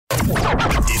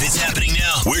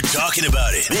talking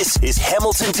about it. This is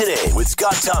Hamilton Today with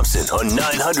Scott Thompson on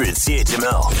 900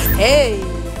 CHML. Hey,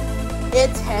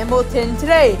 it's Hamilton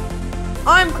Today.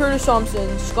 I'm Curtis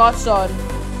Thompson, Scott's son.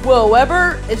 Will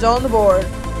Weber is on the board.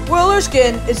 Will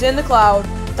Erskine is in the cloud.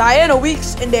 Diana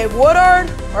Weeks and Dave Woodard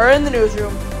are in the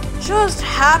newsroom. Just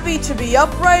happy to be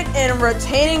upright and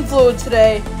retaining fluid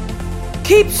today.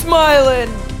 Keep smiling.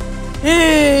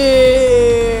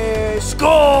 Here's Scott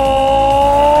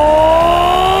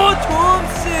Thompson.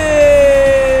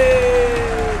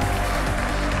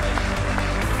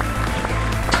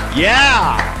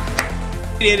 Yeah.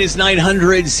 It is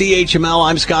 900 CHML.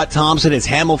 I'm Scott Thompson. It's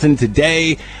Hamilton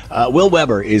Today. Will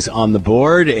Weber is on the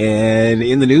board, and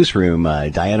in the newsroom,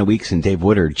 Diana Weeks and Dave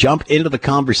Woodard jump into the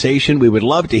conversation. We would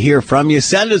love to hear from you.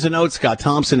 Send us a note, Scott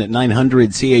Thompson at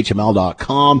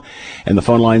 900CHML.com, and the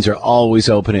phone lines are always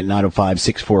open at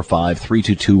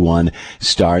 905-645-3221,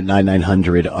 star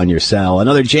 9900 on your cell.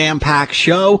 Another jam-packed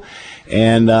show.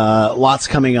 And lots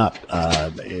coming up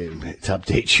to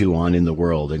update you on in the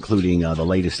world, including the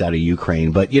latest out of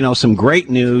Ukraine. But, some great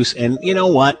news. And you know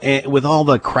what? With all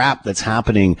the crap that's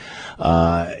happening,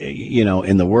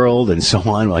 in the world and so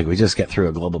on, like we just get through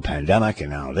a global pandemic and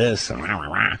now this.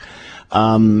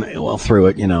 Well, through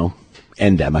it,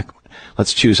 endemic.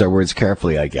 Let's choose our words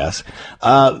carefully, I guess.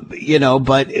 But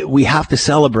we have to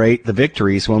celebrate the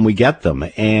victories when we get them.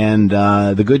 And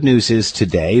the good news is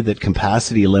today that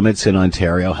capacity limits in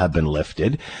Ontario have been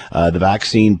lifted. The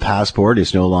vaccine passport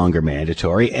is no longer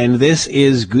mandatory. And this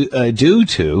is due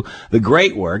to the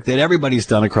great work that everybody's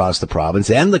done across the province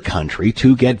and the country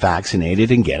to get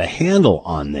vaccinated and get a handle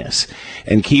on this.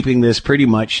 And keeping this pretty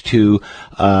much to,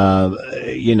 a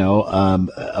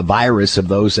virus of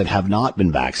those that have not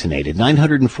been vaccinated.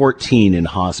 914 in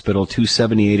hospital,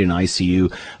 278 in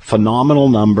ICU. Phenomenal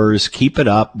numbers. Keep it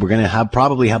up. We're going to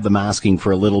probably have the masking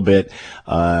for a little bit.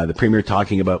 The Premier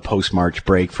talking about post-March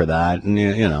break for that.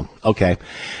 And, okay.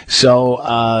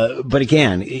 So, but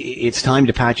again, it's time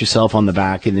to pat yourself on the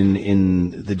back. And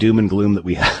in the doom and gloom that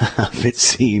we have, it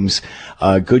seems,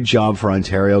 good job for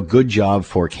Ontario. Good job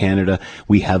for Canada.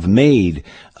 We have made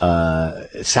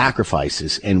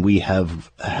sacrifices, and we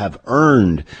have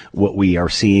earned what we are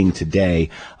seeing today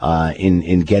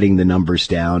in getting the numbers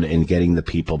down and getting the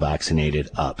people vaccinated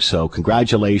up. So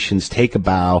congratulations, take a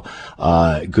bow.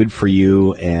 Good for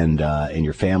you and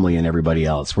your family and everybody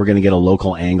else. We're going to get a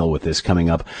local angle with this coming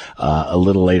up a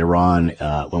little later on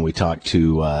when we talk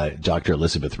to Dr.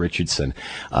 Elizabeth Richardson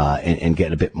and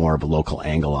get a bit more of a local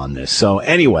angle on this. So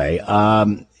anyway,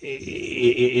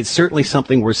 it's certainly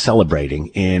something we're celebrating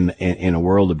in a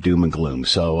world of doom and gloom.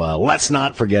 So let's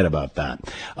not forget about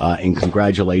that. And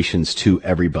congratulations to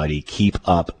everybody. Keep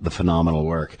up the phenomenal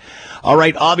work. All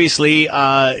right. Obviously,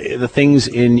 the things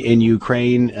in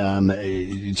Ukraine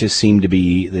just seem to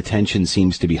be, the tension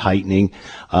seems to be heightening.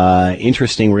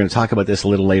 Interesting. We're going to talk about this a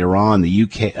little later on.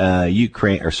 The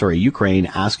Ukraine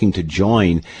asking to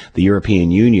join the European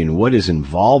Union. What is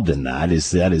involved in that? Is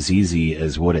that as easy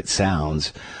as what it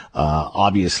sounds?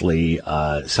 Obviously,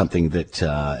 something that,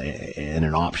 and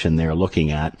an option they're looking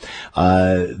at.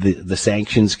 The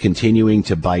sanctions continuing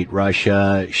to bite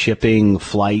Russia, shipping,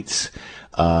 flights,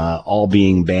 all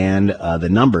being banned. The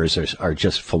numbers are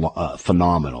just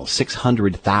phenomenal.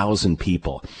 600,000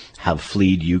 people have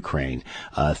fled Ukraine.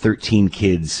 13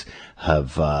 kids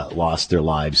have lost their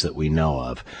lives that we know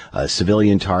of.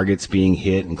 Civilian targets being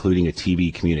hit, including a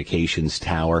TV communications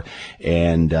tower.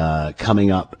 And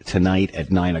coming up tonight at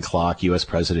 9 o'clock, U.S.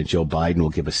 President Joe Biden will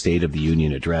give a State of the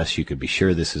Union address. You could be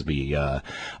sure this will be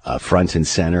front and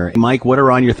center. Mike,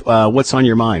 what's on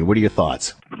your mind? What are your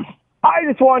thoughts? I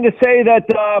just wanted to say that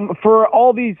for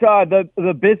all these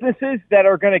the businesses that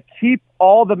are going to keep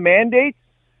all the mandates,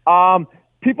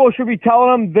 people should be telling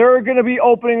them they're going to be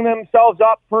opening themselves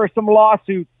up for some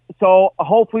lawsuits. So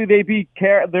hopefully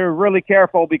they're really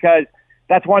careful, because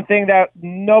that's one thing that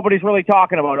nobody's really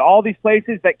talking about. All these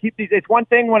places that keep these, it's one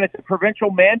thing when it's a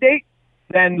provincial mandate,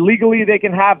 then legally they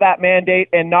can have that mandate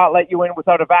and not let you in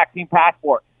without a vaccine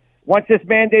passport. Once this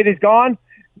mandate is gone,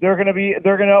 they're going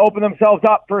to open themselves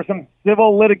up for some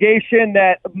civil litigation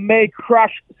that may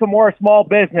crush some more small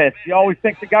business. You always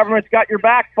think the government's got your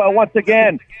back, but once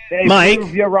again, they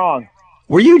prove you wrong.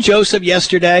 Were you Joseph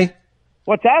yesterday?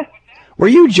 What's that? Were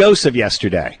you Joseph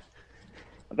yesterday?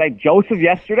 Was I Joseph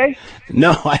yesterday?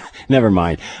 No, never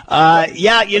mind.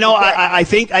 I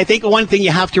think one thing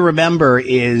you have to remember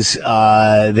is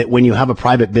that when you have a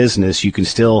private business, you can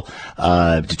still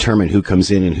determine who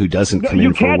comes in and who doesn't come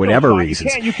in for whatever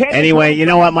reasons. Anyway, you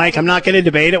know what, Mike? I'm not going to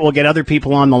debate it. We'll get other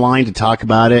people on the line to talk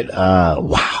about it.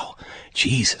 Wow.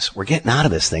 Jesus, we're getting out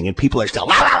of this thing, and people are still...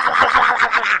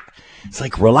 It's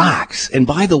like, relax. And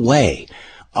by the way,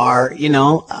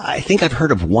 I think I've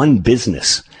heard of one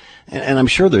business, and I'm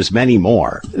sure there's many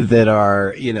more, that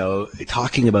are,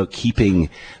 talking about keeping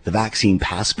the vaccine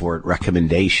passport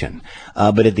recommendation.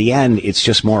 But at the end, it's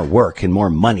just more work and more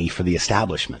money for the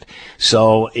establishment.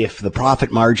 So if the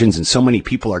profit margins and so many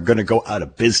people are going to go out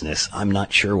of business, I'm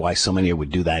not sure why so many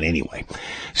would do that anyway.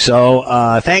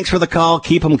 So thanks for the call.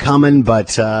 Keep them coming.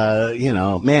 But,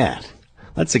 man,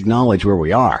 let's acknowledge where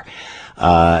we are.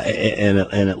 And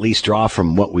at least draw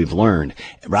from what we've learned,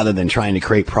 rather than trying to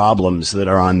create problems that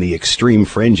are on the extreme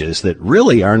fringes that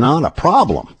really are not a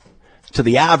problem to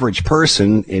the average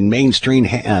person in Main Street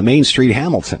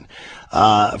Hamilton.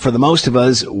 For the most of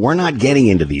us, we're not getting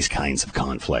into these kinds of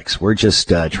conflicts. We're just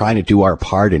trying to do our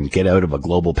part and get out of a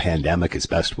global pandemic as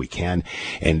best we can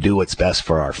and do what's best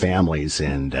for our families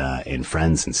and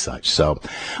friends and such. So,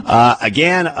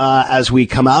 again, as we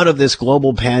come out of this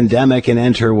global pandemic and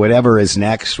enter whatever is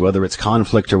next, whether it's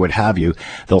conflict or what have you,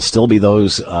 there'll still be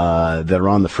those that are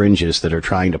on the fringes that are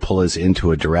trying to pull us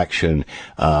into a direction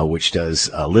which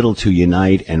does little to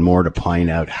unite and more to point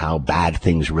out how bad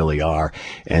things really are,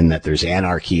 and that there's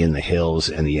anarchy in the hills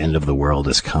and the end of the world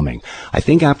is coming. I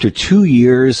think after 2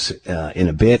 years in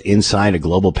a bit inside a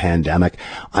global pandemic,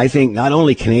 I think not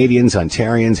only Canadians,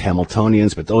 Ontarians,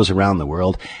 Hamiltonians, but those around the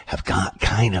world have got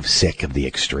kind of sick of the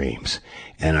extremes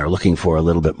and are looking for a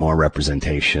little bit more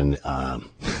representation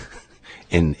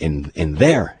in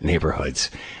their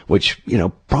neighborhoods, which,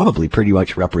 probably pretty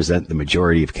much represent the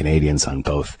majority of Canadians on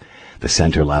both the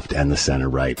center left and the center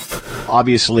right.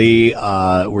 Obviously,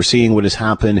 we're seeing what has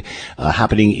happening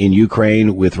in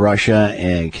Ukraine with Russia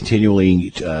and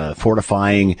continually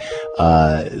fortifying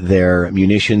their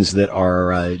munitions that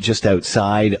are just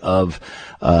outside of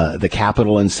the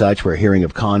capital and such. We're hearing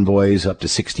of convoys up to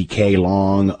 60K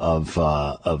long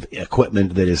of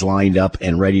equipment that is lined up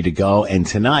and ready to go. And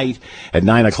tonight at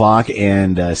 9 o'clock,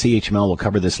 and CHML will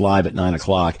cover this live at 9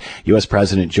 o'clock, U.S.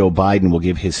 President Joe Biden will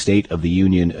give his State of the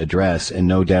Union address, and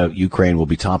no doubt Ukraine will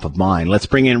be top of mind. Let's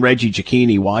bring in Reggie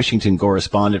Cecchini, Washington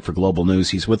correspondent for Global News.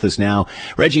 He's with us now.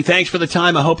 Reggie, thanks for the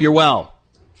time. I hope you're well.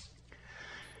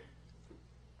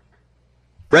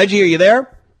 Reggie, are you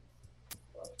there?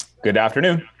 Good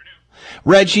afternoon.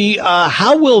 Reggie,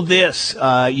 how will this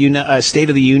State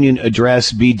of the Union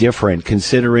address be different,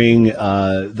 considering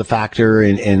the factor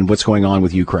and what's going on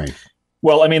with Ukraine?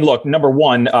 Well, I mean, look, number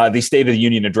one, the State of the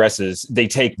Union addresses, they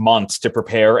take months to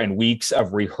prepare and weeks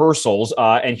of rehearsals.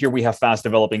 And here we have fast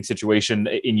developing situation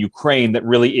in Ukraine that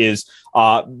really is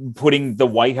putting the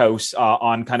White House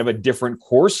on kind of a different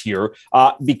course here,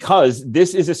 because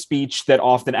this is a speech that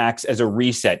often acts as a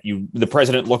reset. The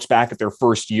president looks back at their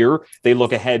first year. They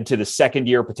look ahead to the second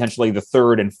year, potentially the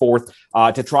third and fourth,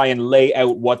 to try and lay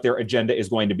out what their agenda is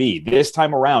going to be. This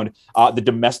time around, the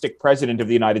domestic president of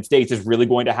the United States is really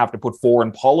going to have to put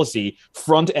foreign policy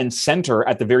front and center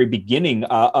at the very beginning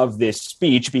of this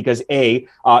speech, because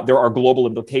there are global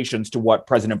implications to what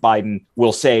President Biden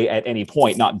will say at any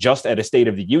point, not just at a State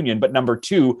of the Union, but number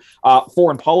two,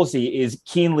 foreign policy is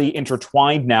keenly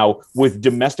intertwined now with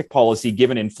domestic policy,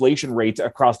 given inflation rates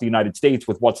across the United States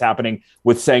with what's happening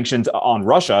with sanctions on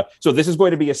Russia. So this is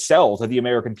going to be a sell to the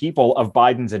American people of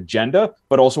Biden's agenda,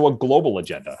 but also a global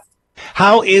agenda.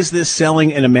 How is this selling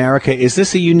in America? Is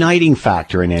this a uniting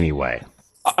factor in any way?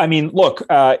 I mean, look,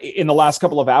 in the last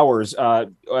couple of hours,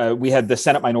 we had the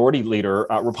Senate Minority Leader,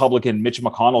 Republican Mitch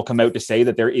McConnell, come out to say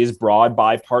that there is broad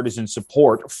bipartisan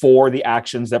support for the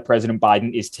actions that President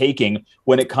Biden is taking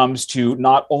when it comes to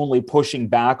not only pushing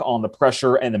back on the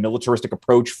pressure and the militaristic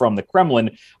approach from the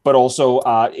Kremlin, but also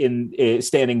in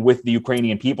standing with the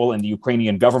Ukrainian people and the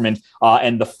Ukrainian government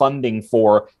and the funding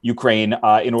for Ukraine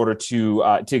in order to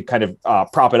kind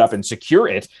of prop it up and secure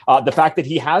it. The fact that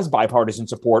he has bipartisan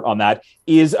support on that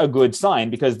is a good sign,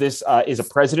 because this is a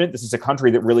president. This is a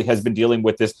country that really has been dealing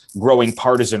with this growing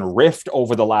partisan rift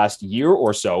over the last year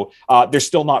or so. There's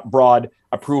still not broad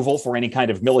approval for any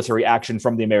kind of military action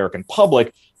from the American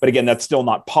public. But again, that's still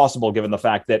not possible given the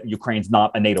fact that Ukraine's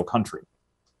not a NATO country.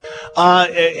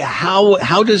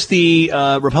 How does the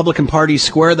Republican Party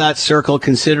square that circle,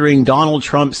 considering Donald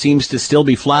Trump seems to still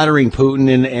be flattering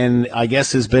Putin and I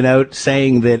guess has been out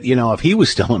saying that, if he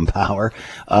was still in power,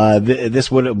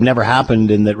 this would have never happened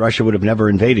and that Russia would have never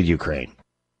invaded Ukraine?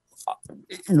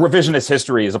 revisionist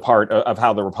history is a part of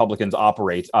how the Republicans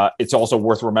operate. It's also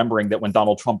worth remembering that when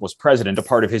Donald Trump was president, a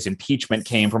part of his impeachment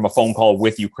came from a phone call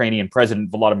with Ukrainian President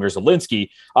Volodymyr Zelensky,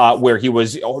 where he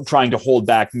was trying to hold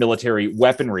back military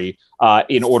weaponry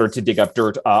in order to dig up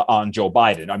dirt on Joe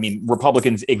Biden. I mean,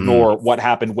 Republicans ignore what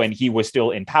happened when he was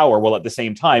still in power. Well, at the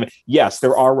same time, yes,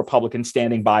 there are Republicans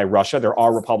standing by Russia. There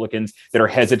are Republicans that are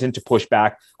hesitant to push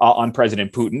back on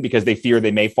President Putin because they fear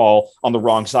they may fall on the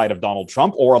wrong side of Donald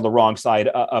Trump or on the wrong side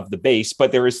of the base.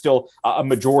 But there is still a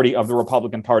majority of the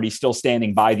Republican Party still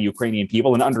standing by the Ukrainian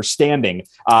people and understanding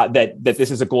that this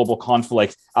is a global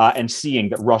conflict and seeing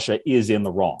that Russia is in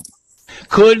the wrong.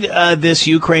 Could this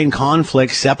Ukraine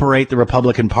conflict separate the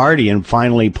Republican Party and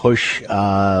finally push, to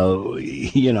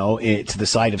the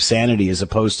side of sanity as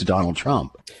opposed to Donald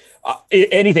Trump?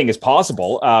 Anything is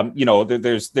possible.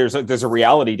 There's a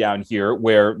reality down here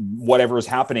where whatever is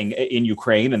happening in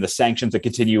Ukraine and the sanctions that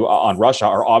continue on Russia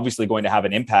are obviously going to have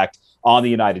an impact on the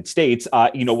United States.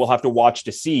 We'll have to watch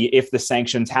to see if the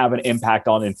sanctions have an impact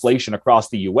on inflation across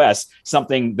the U.S.,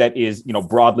 something that is,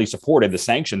 broadly supported, the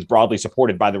sanctions broadly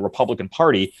supported by the Republican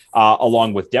Party,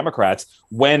 along with Democrats.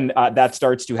 When that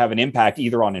starts to have an impact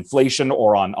either on inflation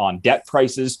or on debt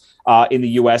prices in the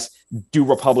U.S., do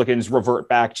Republicans revert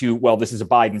back to, well, this is a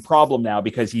Biden problem now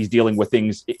because he's dealing with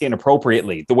things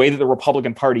inappropriately? The way that the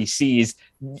Republican Party sees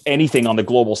anything on the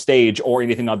global stage or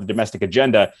anything on the domestic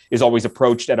agenda is always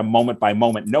approached at a moment by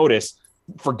moment notice,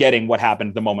 forgetting what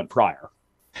happened the moment prior.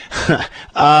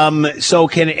 So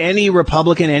can any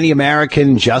Republican, any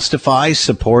American justify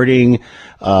supporting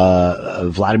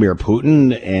Vladimir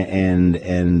Putin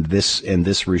and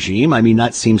this regime? I mean,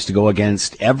 that seems to go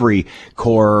against every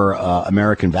core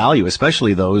American value,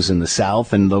 especially those in the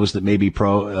South and those that may be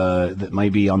that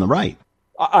might be on the right.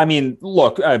 I mean,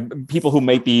 look, people who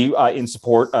might be in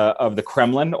support of the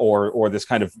Kremlin or this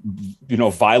kind of,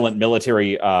 violent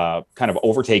military kind of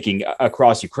overtaking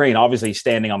across Ukraine, obviously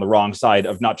standing on the wrong side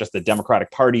of not just the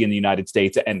Democratic Party in the United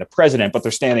States and the president, but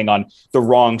they're standing on the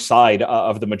wrong side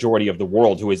of the majority of the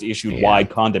world who has issued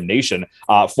wide condemnation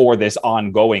for this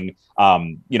ongoing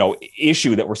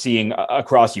issue that we're seeing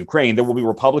across Ukraine. There will be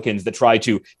Republicans that try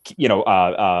to,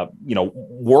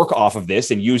 work off of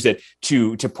this and use it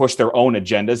to push their own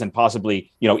agendas and possibly,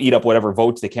 eat up whatever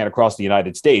votes they can across the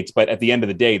United States. But at the end of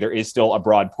the day, there is still a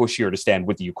broad push here to stand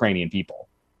with the Ukrainian people.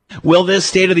 Will this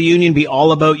State of the Union be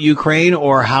all about Ukraine,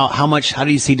 or how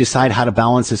do you decide how to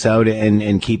balance this out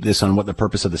and keep this on what the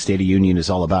purpose of the State of the Union is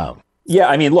all about? Yeah,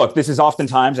 I mean, look, this is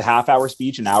oftentimes a half-hour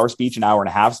speech, an hour speech, an hour and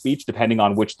a half speech, depending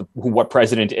on what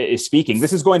president is speaking.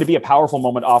 This is going to be a powerful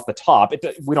moment off the top.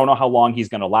 We don't know how long he's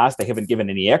going to last. They haven't given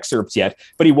any excerpts yet,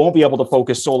 but he won't be able to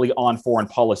focus solely on foreign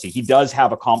policy. He does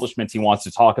have accomplishments he wants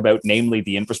to talk about, namely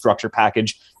the infrastructure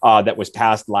package that was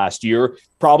passed last year.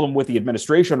 Problem with the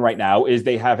administration right now is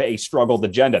they have a struggled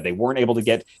agenda. They weren't able to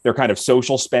get their kind of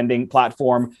social spending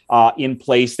platform in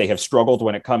place. They have struggled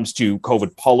when it comes to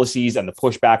COVID policies and the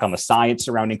pushback on the science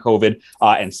surrounding COVID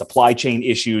and supply chain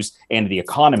issues and the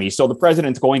economy. So the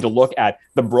president's going to look at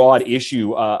the broad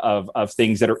issue of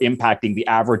things that are impacting the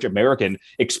average American,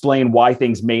 explain why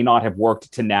things may not have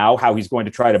worked to now, how he's going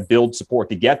to try to build support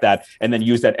to get that, and then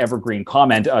use that evergreen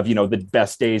comment of, the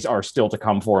best days are still to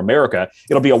come for America.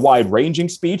 It'll be a wide-ranging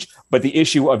speech, but the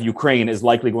issue of Ukraine is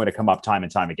likely going to come up time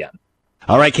and time again.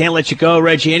 All right, can't let you go,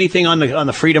 Reggie. Anything on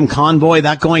the Freedom Convoy,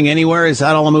 that going anywhere? Is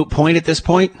that all a moot point at this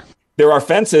point? There are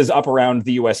fences up around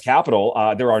the U.S. Capitol.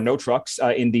 There are no trucks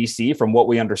in D.C. From what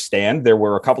we understand, there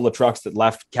were a couple of trucks that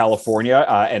left California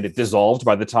and it dissolved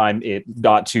by the time it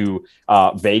got to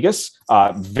Vegas.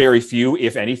 Very few,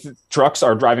 if any, trucks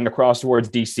are driving across towards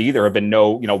D.C. There have been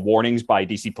no, warnings by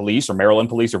D.C. police or Maryland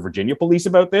police or Virginia police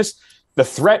about this. The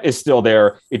threat is still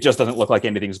there. It just doesn't look like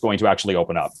anything's going to actually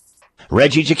open up.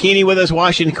 Reggie Cecchini with us,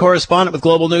 Washington correspondent with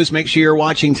Global News. Make sure you're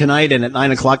watching tonight and at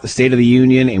 9 o'clock, the State of the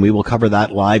Union, and we will cover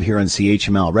that live here on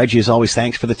CHML. Reggie, as always,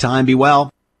 thanks for the time. Be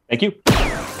well. Thank you.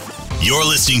 You're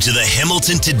listening to the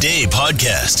Hamilton Today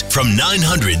podcast from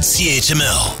 900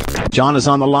 CHML. John is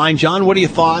on the line. John, what are your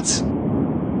thoughts?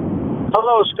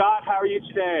 Hello, Scott. How are you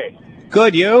today?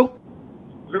 Good, you?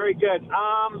 Very good.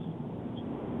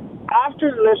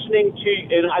 After listening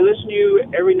to, and I listen to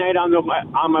you every night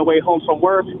on my way home from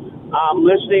work,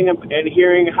 listening and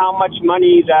hearing how much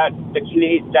money that the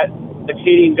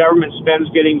Canadian government spends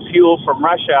getting fuel from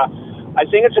Russia, I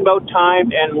think it's about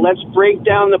time, and let's break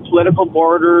down the political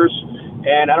borders,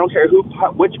 and I don't care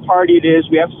which party it is,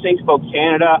 we have to think about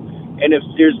Canada, and if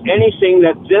there's anything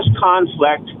that this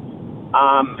conflict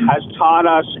has taught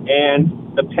us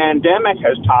and the pandemic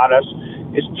has taught us,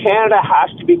 is Canada has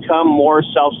to become more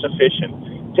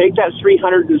self-sufficient. Take that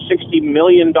 $360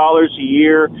 million a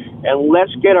year and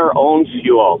let's get our own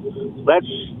fuel.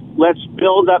 Let's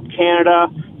build up Canada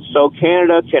so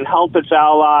Canada can help its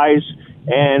allies,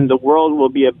 and the world will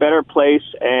be a better place.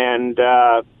 And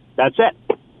that's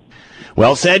it.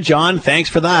 Well said, John. Thanks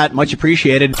for that. Much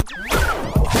appreciated.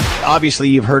 Obviously,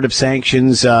 you've heard of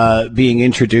sanctions being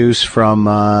introduced from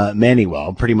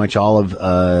pretty much all of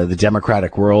the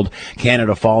democratic world.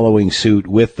 Canada following suit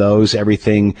with those.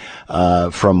 Everything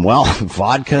from,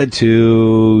 vodka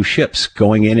to ships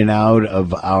going in and out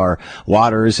of our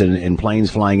waters and planes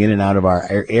flying in and out of our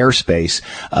airspace.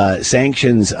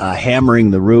 Sanctions hammering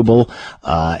the ruble,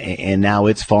 and now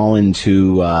it's fallen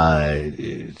to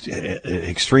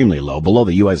extremely low, below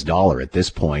the U.S. dollar at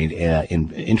this point.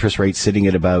 In interest rates sitting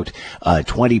at about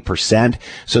 20%.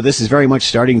 So this is very much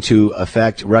starting to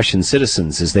affect Russian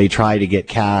citizens as they try to get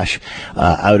cash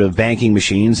out of banking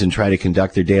machines and try to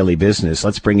conduct their daily business.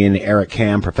 Let's bring in Eric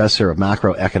Kam, professor of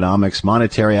macroeconomics,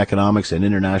 monetary economics, and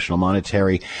international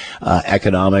monetary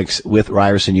economics with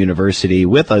Ryerson University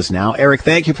with us now. Eric,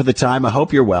 thank you for the time. I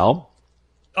hope you're well.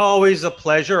 Always a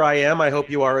pleasure. I am. I hope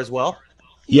you are as well.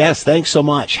 Yes, thanks so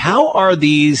much. How are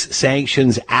these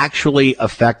sanctions actually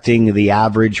affecting the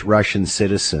average Russian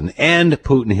citizen and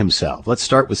Putin himself? Let's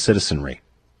start with citizenry.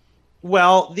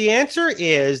 Well, the answer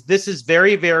is this is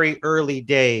very, very early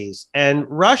days, and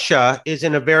Russia is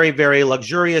in a very, very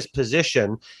luxurious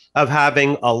position of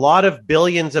having a lot of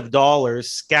billions of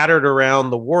dollars scattered around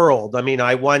the world. I mean,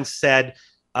 I once said,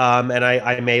 and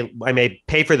I may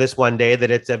pay for this one day,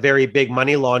 that it's a very big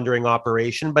money laundering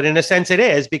operation, but in a sense it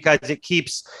is, because it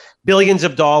keeps billions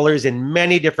of dollars in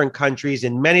many different countries,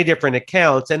 in many different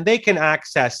accounts, and they can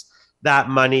access that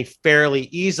money fairly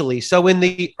easily. So in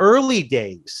the early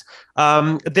days,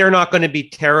 they're not going to be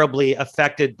terribly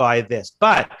affected by this.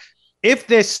 But if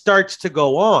this starts to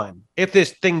go on, if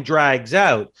this thing drags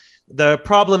out, the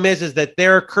problem is that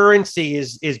their currency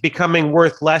is becoming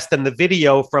worth less than the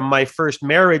video from my first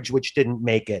marriage, which didn't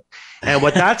make it. And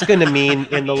what that's going to mean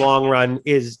in the long run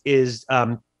is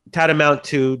tantamount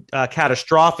to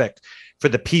catastrophic for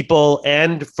the people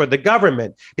and for the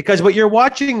government. Because what you're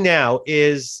watching now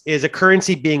is a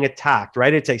currency being attacked,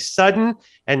 right? It's a sudden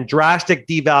and drastic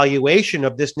devaluation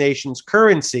of this nation's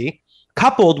currency,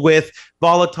 coupled with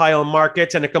volatile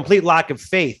markets and a complete lack of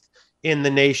faith in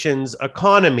the nation's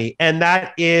economy. And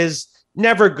that is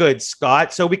never good,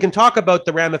 Scott. So we can talk about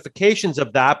the ramifications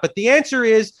of that. But the answer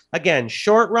is, again,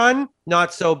 short run,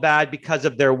 not so bad because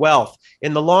of their wealth.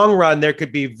 In the long run, there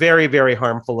could be very, very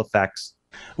harmful effects.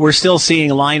 We're still seeing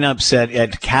lineups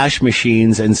at cash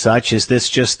machines and such. Is this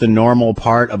just the normal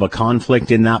part of a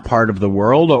conflict in that part of the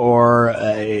world, or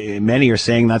many are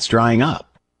saying that's drying up?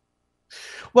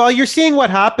 Well, you're seeing what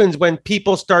happens when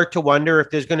people start to wonder if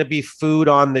there's going to be food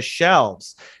on the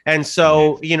shelves. And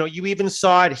so, you even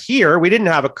saw it here. We didn't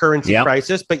have a currency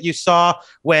crisis, but you saw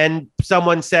when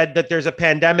someone said that there's a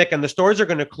pandemic and the stores are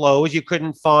going to close, you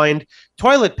couldn't find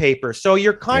toilet paper. So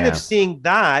you're kind of seeing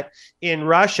that in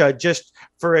Russia, just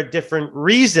for a different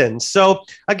reason. So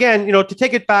again, to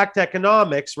take it back to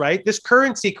economics, right? This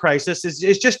currency crisis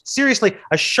is just seriously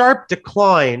a sharp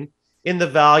decline in the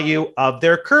value of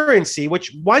their currency,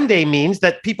 which one day means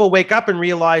that people wake up and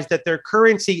realize that their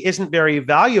currency isn't very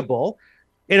valuable.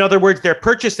 In other words, their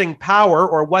purchasing power,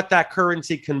 or what that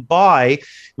currency can buy,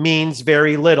 means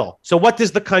very little. So what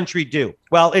does the country do?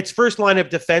 Well, its first line of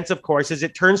defense, of course, is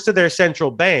it turns to their central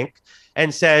bank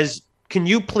and says, can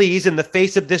you please, in the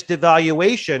face of this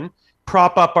devaluation,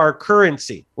 prop up our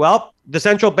currency? Well, the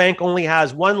central bank only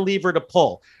has one lever to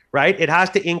pull, right? It has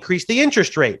to increase the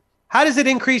interest rate. How does it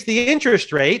increase the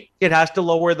interest rate? It has to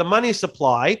lower the money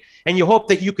supply, and you hope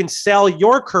that you can sell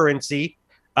your currency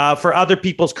for other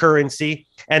people's currency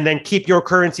and then keep your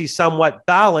currency somewhat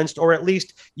balanced, or at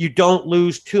least you don't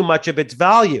lose too much of its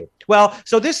value. Well,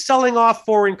 so this selling off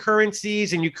foreign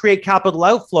currencies and you create capital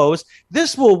outflows,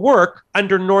 this will work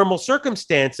under normal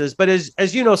circumstances. But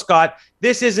as you know, Scott,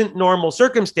 this isn't normal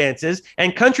circumstances.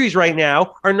 And countries right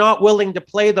now are not willing to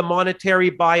play the monetary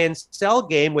buy and sell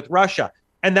game with Russia.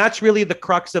 And that's really the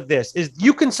crux of this, is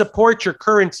you can support your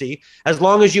currency as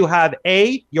long as you have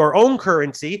A, your own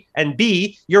currency, and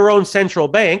B, your own central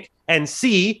bank, and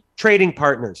C, trading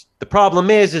partners. The problem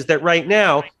is that right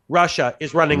now, Russia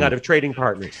is running out of trading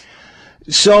partners.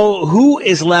 So who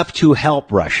is left to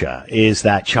help Russia? Is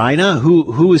that China?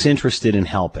 Who is interested in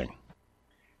helping?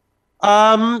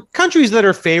 Countries that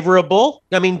are favorable.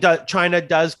 I mean, China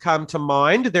does come to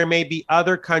mind. There may be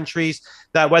other countries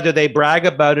that, whether they brag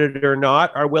about it or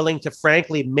not, are willing to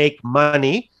frankly make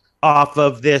money off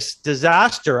of this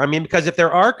disaster. I mean, because if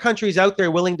there are countries out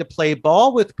there willing to play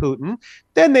ball with Putin,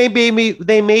 then they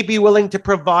may be willing to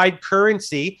provide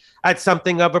currency at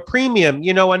something of a premium.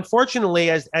 You know, unfortunately,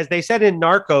 as they said in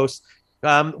Narcos,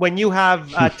 when you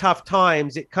have tough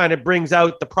times, it kind of brings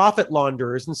out the profit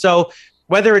launderers. And so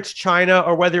whether it's China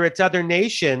or whether it's other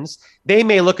nations, they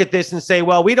may look at this and say,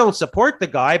 well, we don't support the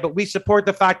guy, but we support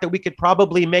the fact that we could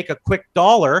probably make a quick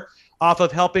dollar off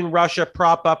of helping Russia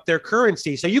prop up their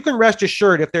currency. So you can rest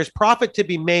assured, if there's profit to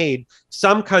be made,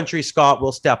 some country, Scott,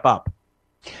 will step up.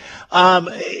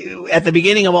 At the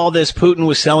beginning of all this, Putin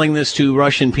was selling this to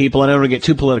Russian people. I don't want to get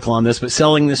too political on this, but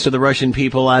selling this to the Russian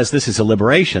people as this is a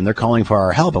liberation. They're calling for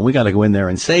our help, and we got to go in there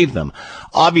and save them.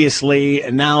 Obviously,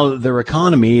 now their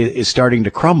economy is starting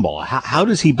to crumble. How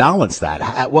does he balance that?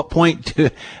 At what point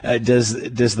does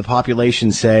the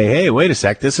population say, "Hey, wait a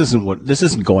sec, this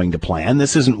isn't going to plan.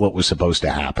 This isn't what was supposed to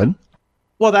happen"?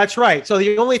 Well, that's right. So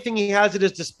the only thing he has at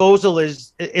his disposal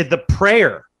is the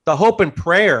prayer, the hope and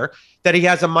prayer that he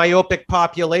has a myopic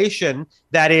population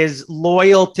that is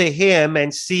loyal to him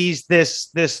and sees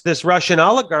this Russian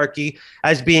oligarchy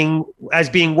as being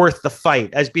worth the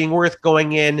fight, as being worth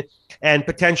going in and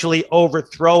potentially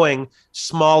overthrowing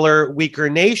smaller, weaker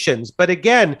nations. But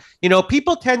again, you know,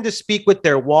 people tend to speak with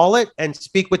their wallet and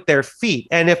speak with their feet.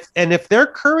 And if their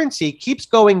currency keeps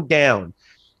going down,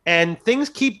 and things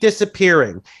keep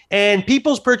disappearing, and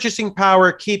people's purchasing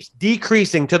power keeps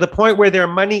decreasing to the point where their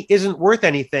money isn't worth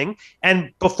anything.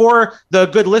 And before the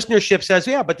good listenership says,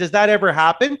 yeah, but does that ever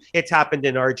happen? It's happened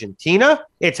in Argentina.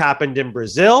 It's happened in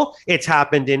Brazil. It's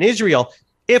happened in Israel.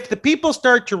 If the people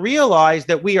start to realize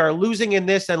that we are losing in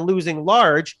this and losing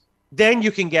large, then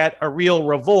you can get a real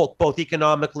revolt, both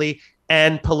economically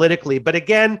and politically. But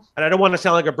again, and I don't want to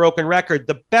sound like a broken record,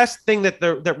 the best thing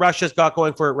that Russia's got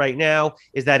going for it right now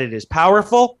is that it is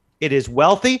powerful, it is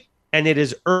wealthy, and it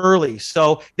is early.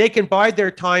 So they can bide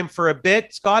their time for a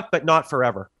bit, Scott, but not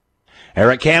forever.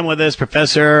 Eric Kam with us,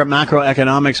 professor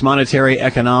macroeconomics, monetary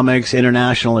economics,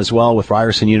 international as well with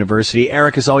Ryerson University.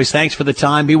 Eric, as always, thanks for the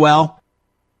time. Be well.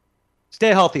 Stay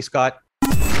healthy, Scott.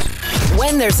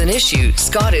 When there's an issue,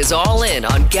 Scott is all in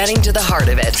on getting to the heart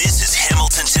of it. This is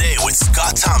Hamilton Today with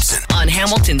Scott Thompson on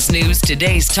Hamilton's News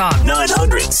Today's Talk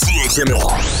 900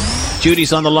 CHML.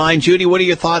 Judy's on the line. Judy, what are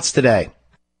your thoughts today?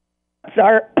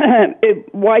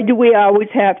 Why do we always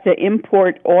have to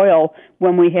import oil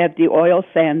when we have the oil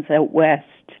sands out west?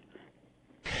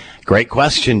 Great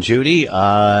question, Judy.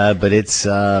 But it's,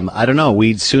 I don't know,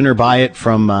 we'd sooner buy it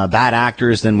from bad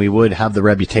actors than we would have the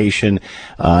reputation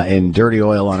and dirty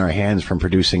oil on our hands from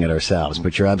producing it ourselves.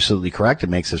 But you're absolutely correct. It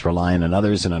makes us reliant on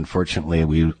others, and unfortunately,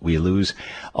 we lose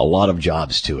a lot of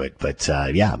jobs to it. But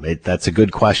that's a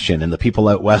good question, and the people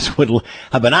out west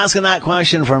have been asking that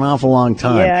question for an awful long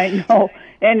time. Yeah, I know.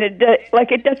 And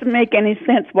it doesn't make any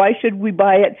sense. Why should we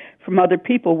buy it from other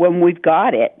people when we've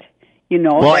got it? You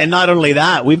know, well, and not only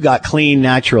that, we've got clean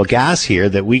natural gas here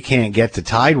that we can't get to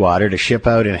Tidewater to ship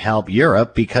out and help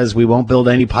Europe because we won't build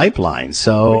any pipelines.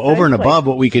 So over and above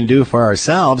what we can do for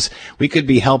ourselves, we could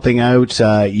be helping out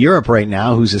Europe right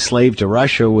now, who's a slave to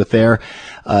Russia with their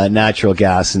natural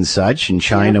gas and such, and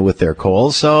China with their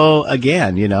coal. So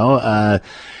again, you know,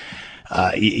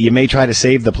 you may try to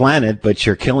save the planet, but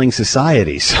you're killing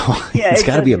society. So it's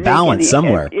got to be a balance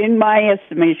somewhere. In my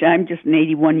estimation, I'm just an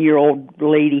 81-year-old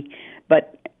lady.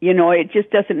 But, you know, it just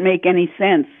doesn't make any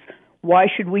sense. Why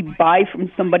should we buy from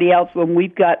somebody else when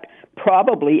we've got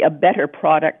probably a better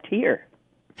product here?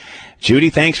 Judy,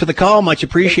 thanks for the call. Much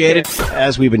appreciated.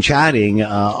 As we've been chatting,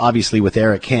 obviously with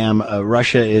Eric Kam,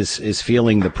 Russia is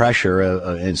feeling the pressure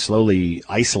and slowly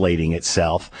isolating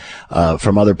itself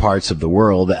from other parts of the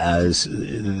world as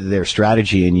their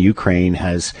strategy in Ukraine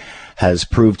has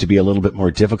proved to be a little bit more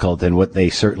difficult than what they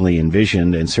certainly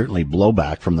envisioned, and certainly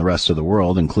blowback from the rest of the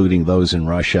world, including those in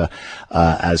Russia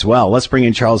as well. Let's bring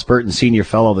in Charles Burton, Senior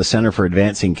Fellow of the Center for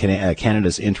Advancing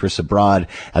Canada's Interests Abroad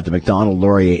at the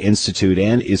Macdonald-Laurier Institute,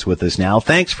 and is with us now.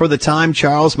 Thanks for the time,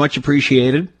 Charles. Much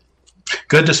appreciated.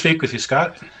 Good to speak with you,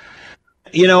 Scott.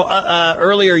 You know,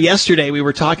 earlier yesterday, we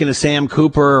were talking to Sam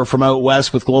Cooper from out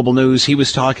west with Global News. He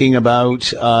was talking about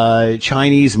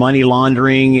Chinese money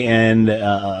laundering and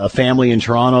a family in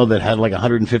Toronto that had like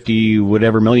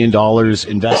 $150 million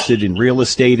invested in real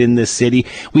estate in this city.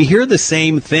 We hear the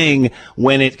same thing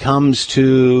when it comes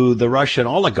to the Russian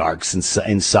oligarchs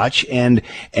and such, and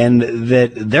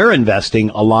that they're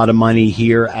investing a lot of money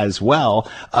here as well.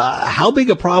 How big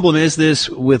a problem is this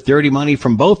with dirty money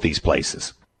from both these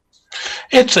places?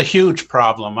 It's a huge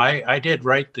problem. I did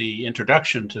write the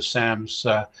introduction to Sam's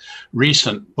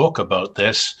recent book about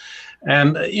this.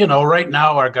 And, you know, right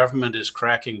now our government is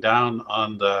cracking down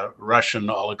on the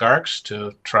Russian oligarchs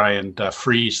to try and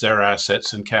freeze their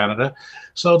assets in Canada.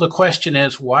 So the question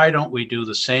is, why don't we do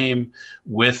the same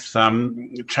with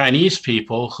Chinese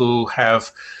people who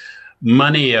have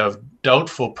money of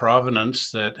doubtful provenance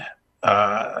that,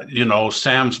 you know,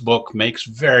 Sam's book makes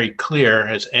very clear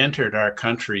has entered our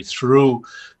country through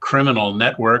criminal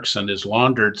networks and is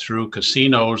laundered through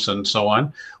casinos and so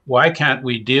on? Why can't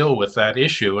we deal with that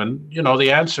issue? And, you know,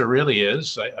 the answer really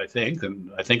is, I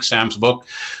think Sam's book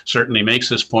certainly makes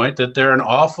this point, that there are an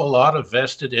awful lot of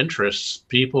vested interests,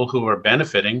 people who are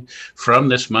benefiting from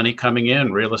this money coming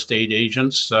in, real estate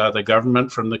agents, the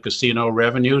government from the casino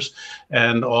revenues,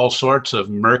 and all sorts of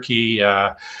murky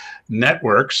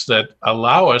networks that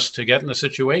allow us to get in a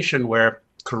situation where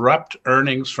corrupt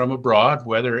earnings from abroad,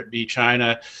 whether it be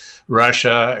China,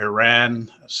 Russia,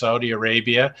 Iran, Saudi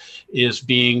Arabia, is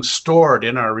being stored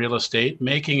in our real estate,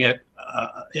 making it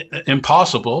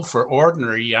impossible for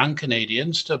ordinary young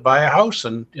Canadians to buy a house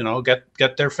and, you know,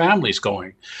 get their families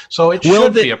going. So it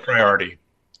should be a priority.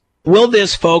 Will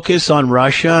this focus on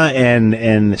Russia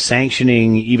and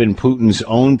sanctioning even Putin's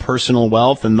own personal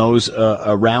wealth and those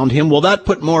around him? Will that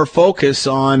put more focus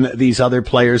on these other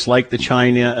players like the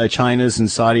China's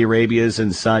and Saudi Arabia's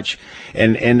and such,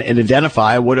 and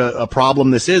identify what a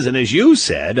problem this is? And as you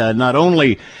said, not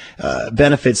only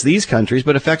benefits these countries,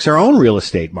 but affects our own real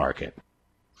estate market.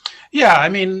 Yeah, I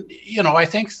mean, you know, I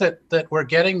think that we're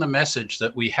getting the message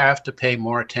that we have to pay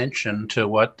more attention to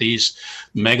what these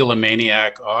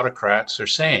megalomaniac autocrats are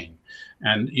saying.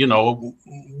 And, you know,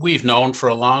 we've known for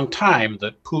a long time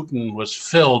that Putin was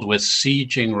filled with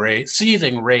seething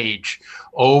rage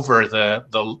over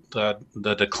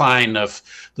the decline of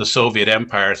the Soviet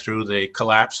Empire through the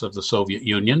collapse of the Soviet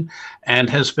Union, and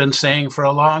has been saying for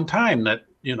a long time that,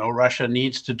 you know, Russia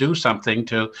needs to do something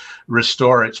to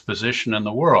restore its position in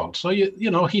the world. So, you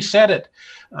know, he said it.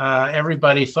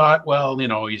 Everybody thought, well, you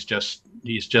know, he's just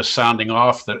sounding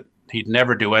off, that he'd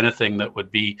never do anything that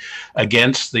would be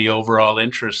against the overall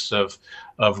interests of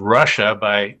Russia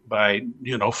by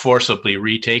you know, forcibly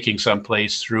retaking some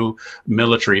place through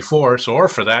military force, or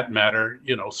for that matter,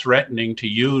 you know, threatening to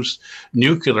use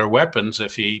nuclear weapons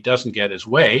if he doesn't get his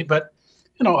way. But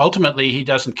you know, ultimately, he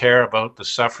doesn't care about the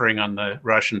suffering on the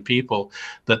Russian people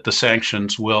that the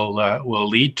sanctions will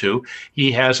lead to.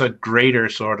 He has a greater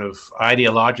sort of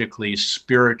ideologically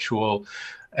spiritual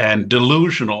and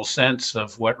delusional sense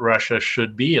of what Russia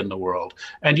should be in the world.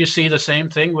 And you see the same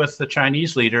thing with the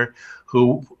Chinese leader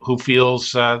who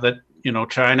feels that, you know,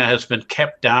 China has been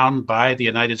kept down by the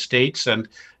United States and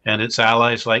its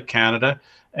allies like Canada,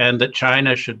 and that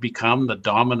China should become the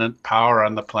dominant power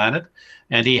on the planet.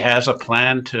 And he has a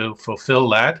plan to fulfill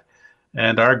that.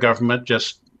 And our government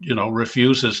just, you know,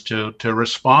 refuses to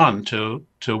respond to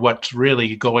what's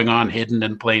really going on hidden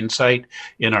in plain sight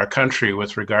in our country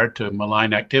with regard to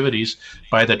malign activities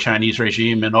by the Chinese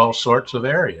regime in all sorts of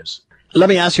areas. Let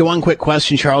me ask you one quick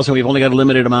question, Charles, and we've only got a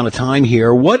limited amount of time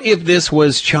here. What if this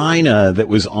was China that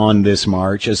was on this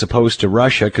march as opposed to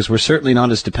Russia? Because we're certainly not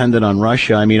as dependent on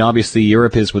Russia. I mean, obviously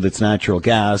Europe is with its natural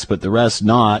gas, but the rest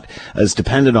not as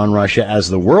dependent on Russia as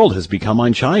the world has become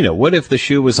on China. What if the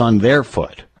shoe was on their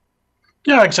foot?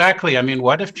 Yeah, exactly. I mean,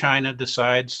 what if China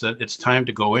decides that it's time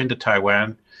to go into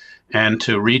Taiwan and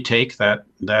to retake that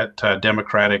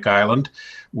democratic island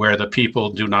where the people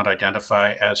do not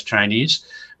identify as Chinese?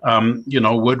 You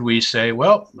know, would we say,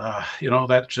 well, you know,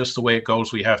 that's just the way it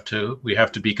goes. We have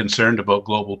to be concerned about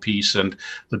global peace and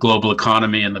the global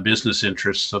economy and the business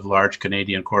interests of large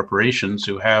Canadian corporations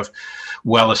who have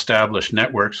well-established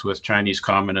networks with Chinese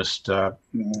communist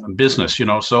business, you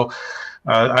know. So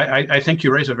I think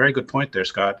you raise a very good point there,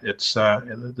 Scott. It's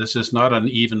this is not an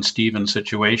even Steven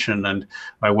situation, and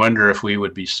I wonder if we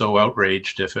would be so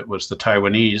outraged if it was the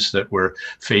Taiwanese that were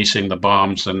facing the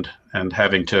bombs and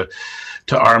having to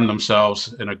arm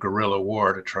themselves in a guerrilla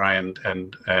war to try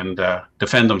and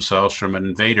defend themselves from an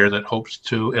invader that hopes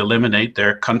to eliminate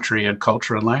their country and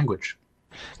culture and language.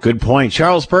 Good point.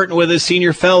 Charles Burton with us,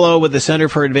 Senior Fellow with the Center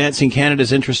for Advancing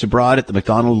Canada's Interest Abroad at the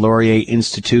Macdonald-Laurier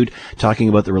Institute, talking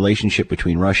about the relationship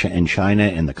between Russia and China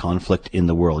and the conflict in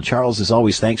the world. Charles, as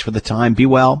always, thanks for the time. Be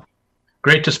well.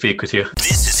 Great to speak with you.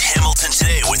 This is Hamilton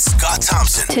Today with Scott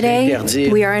Thompson. Today,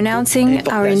 we are announcing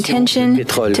our intention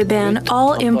to ban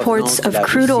all imports of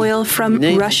crude oil from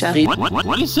Russia.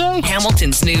 What do you say?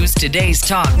 Hamilton's News Today's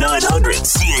Talk. 900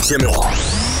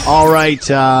 CHML. All right.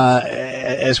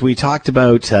 As we talked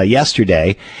about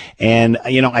yesterday, and,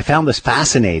 you know, I found this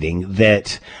fascinating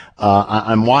that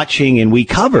I'm watching, and we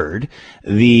covered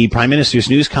the Prime Minister's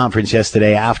news conference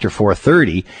yesterday after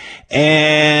 4:30,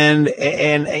 and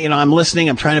I'm listening.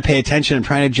 I'm trying to pay attention. I'm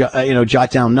trying to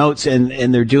jot down notes,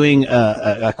 and they're doing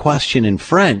a question in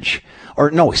French. Or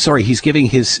no, sorry, he's giving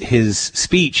his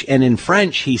speech, and in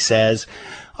French he says,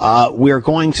 we're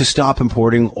going to stop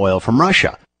importing oil from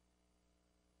Russia.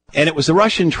 And it was the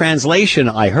Russian translation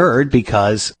I heard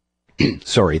because,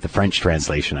 sorry, the French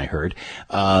translation I heard,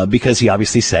 because he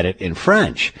obviously said it in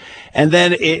French. And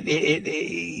then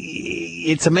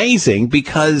it's amazing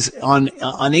because on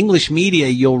English media,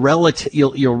 you'll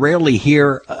rarely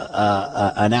hear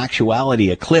an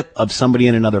actuality, a clip of somebody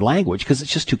in another language because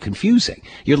it's just too confusing.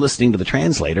 You're listening to the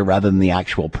translator rather than the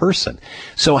actual person.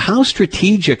 So how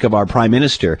strategic of our Prime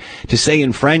Minister to say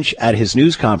in French at his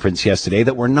news conference yesterday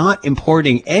that we're not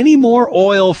importing any more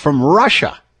oil from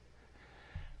Russia.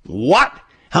 What?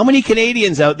 How many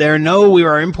Canadians out there know we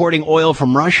are importing oil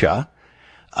from Russia?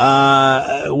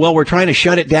 Well, we're trying to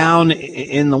shut it down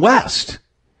in the West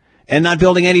and not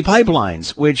building any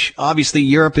pipelines, which obviously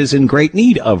Europe is in great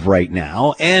need of right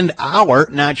now, and our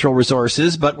natural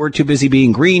resources, but we're too busy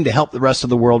being green to help the rest of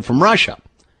the world from Russia.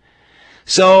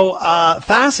 So,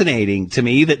 fascinating to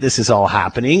me that this is all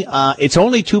happening. It's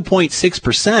only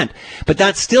 2.6%, but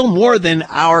that's still more than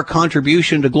our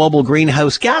contribution to global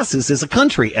greenhouse gases as a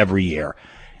country every year,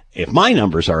 if my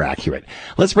numbers are accurate.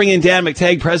 Let's bring in Dan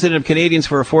McTeague, president of Canadians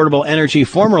for Affordable Energy,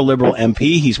 former Liberal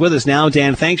MP. He's with us now.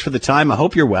 Dan, thanks for the time. I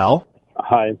hope you're well.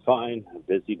 I'm fine.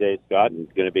 Busy day, Scott, and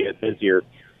it's going to be busier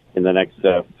in the next,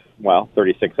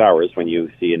 36 hours when you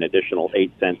see an additional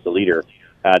 8 cents a liter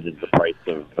added to the price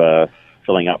of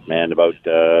filling up, and about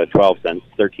 12 cents,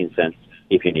 13 cents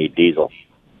if you need diesel.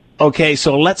 Okay,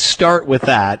 so let's start with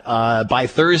that. By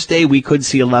Thursday, we could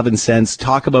see 11 cents.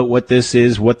 Talk about what this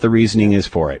is, what the reasoning is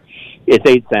for it. It's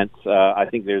 8 cents. I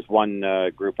think there's one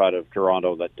group out of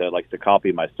Toronto that likes to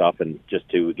copy my stuff, and just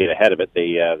to get ahead of it,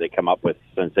 they come up with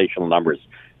sensational numbers.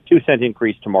 2 cent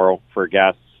increase tomorrow for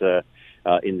gas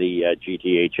in the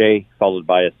GTHA, followed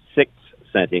by a 6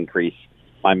 cent increase.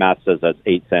 My math says that's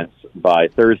 8 cents by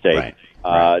Thursday. Right.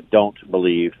 Don't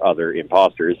believe other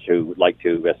imposters who like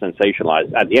to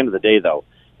sensationalize. At the end of the day, though,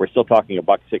 we're still talking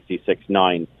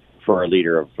 $1.66.9 for a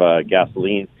liter of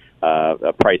gasoline,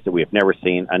 a price that we have never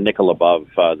seen, a nickel above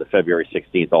the February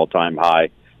 16th all-time high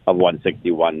of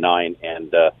 $1.61.9,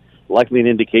 and likely an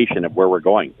indication of where we're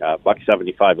going.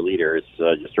 $1.75 a liter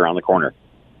is just around the corner.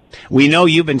 We know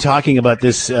you've been talking about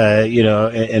this,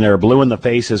 and are blue in the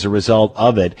face as a result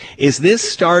of it. Is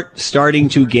this starting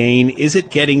to gain? Is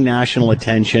it getting national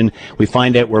attention? We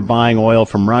find out we're buying oil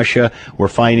from Russia. We're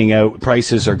finding out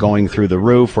prices are going through the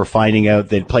roof. We're finding out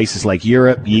that places like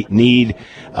Europe need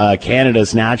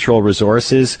Canada's natural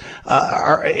resources.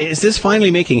 Is this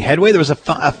finally making headway? There was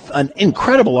an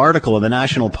incredible article in the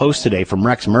National Post today from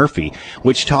Rex Murphy,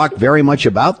 which talked very much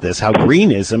about this, how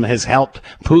greenism has helped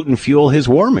Putin fuel his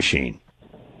war machine.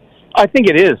 I think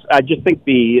it is. I just think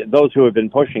those who have been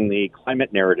pushing the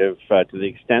climate narrative to the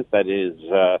extent that is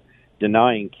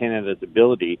denying Canada's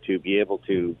ability to be able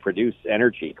to produce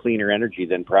energy, cleaner energy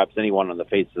than perhaps anyone on the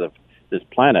face of this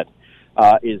planet,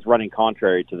 is running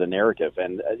contrary to the narrative.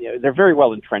 And they're very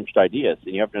well entrenched ideas.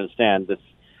 And you have to understand this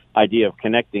idea of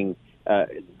connecting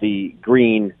the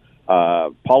green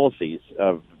policies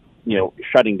of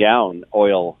shutting down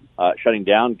oil, shutting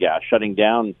down gas, shutting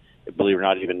down, believe it or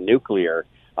not, even nuclear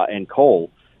and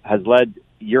coal, has led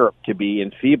Europe to be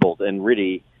enfeebled and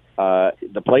really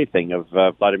the plaything of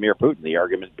Vladimir Putin. The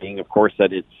argument being, of course,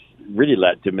 that it's really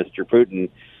led to Mr. Putin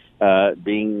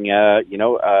being,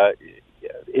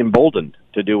 emboldened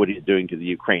to do what he's doing to the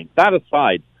Ukraine. That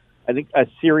aside, I think a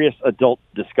serious adult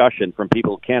discussion from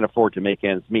people who can't afford to make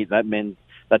ends meet, that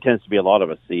tends to be a lot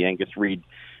of us. The Angus Reid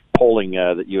polling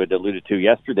that you had alluded to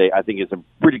yesterday, I think, is a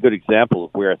pretty good example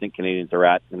of where I think Canadians are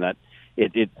at, and that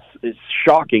it's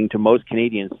shocking to most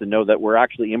Canadians to know that we're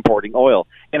actually importing oil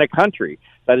in a country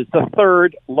that is the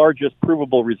third largest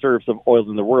provable reserves of oil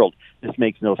in the world. This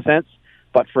makes no sense,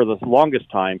 but for the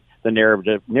longest time, the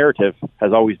narrative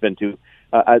has always been to,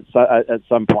 at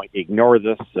some point, ignore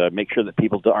this, make sure that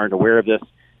people aren't aware of this.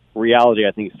 Reality,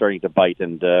 I think, is starting to bite,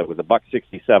 and with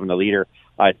 $1.67 a liter,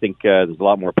 I think there's a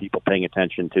lot more people paying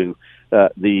attention to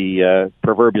the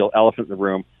proverbial elephant in the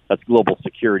room. That's global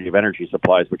security of energy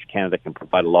supplies, which Canada can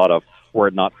provide a lot of, were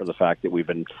it not for the fact that we've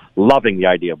been loving the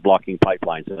idea of blocking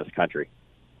pipelines in this country.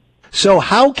 So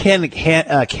how can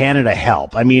Canada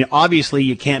help? I mean, obviously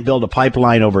you can't build a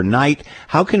pipeline overnight.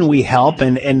 How can we help?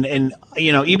 And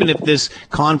even if this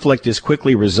conflict is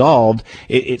quickly resolved,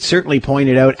 it certainly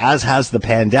pointed out, as has the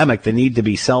pandemic, the need to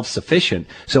be self-sufficient.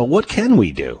 So what can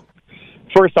we do?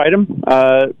 First item,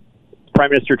 Prime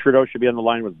Minister Trudeau should be on the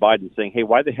line with Biden saying, hey,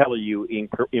 why the hell are you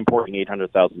importing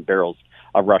 800,000 barrels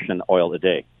of Russian oil a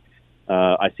day?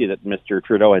 I see that Mr.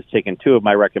 Trudeau has taken two of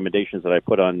my recommendations that I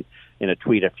put on in a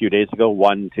tweet a few days ago.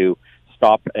 One, to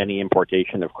stop any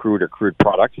importation of crude or crude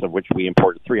products, of which we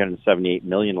imported 378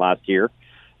 million last year.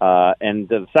 And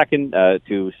the second, that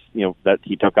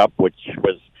he took up, which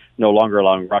was no longer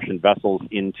allowing Russian vessels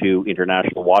into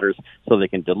international waters so they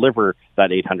can deliver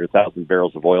that 800,000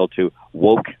 barrels of oil to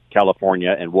woke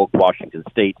California and woke Washington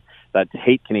State that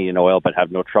hate Canadian oil but have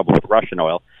no trouble with Russian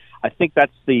oil. I think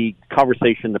that's the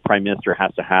conversation the Prime Minister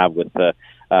has to have with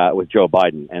Joe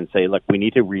Biden and say, look, we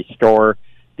need to restore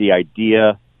the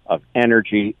idea of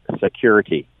energy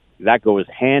security. That goes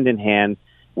hand in hand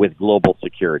with global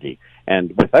security.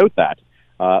 And without that,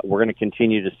 we're going to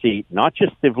continue to see not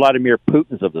just the Vladimir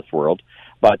Putins of this world,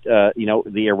 but the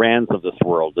Irans of this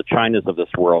world, the Chinas of this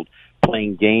world,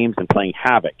 playing games and playing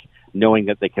havoc, knowing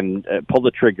that they can pull the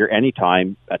trigger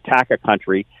anytime, attack a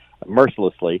country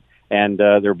mercilessly, and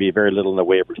there'll be very little in the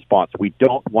way of response. We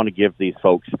don't want to give these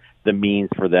folks the means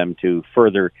for them to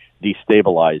further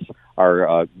destabilize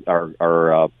our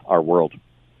world.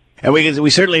 And we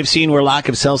certainly have seen where lack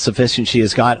of self-sufficiency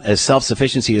has gotten us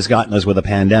with a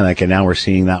pandemic, and now we're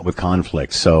seeing that with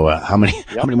conflict. So how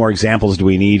many more examples do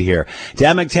we need here?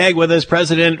 Dan McTeague with us,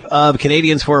 president of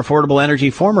Canadians for Affordable Energy,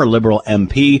 former Liberal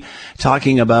MP,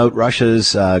 talking about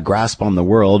Russia's grasp on the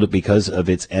world because of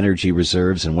its energy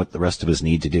reserves and what the rest of us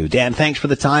need to do. Dan, thanks for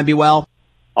the time. Be well.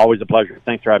 Always a pleasure.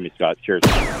 Thanks for having me, Scott. Cheers.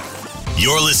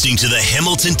 You're listening to the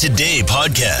Hamilton Today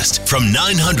podcast from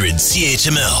 900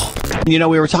 CHML.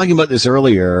 We were talking about this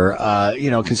earlier,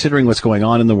 considering what's going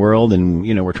on in the world, and,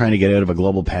 we're trying to get out of a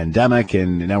global pandemic,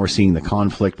 and now we're seeing the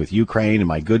conflict with Ukraine, and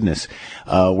my goodness,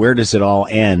 where does it all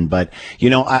end? But,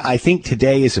 I think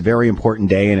today is a very important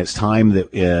day, and it's time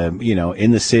that,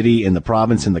 in the city, in the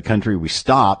province, in the country, we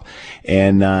stop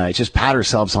and just pat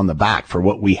ourselves on the back for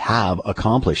what we have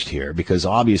accomplished here, because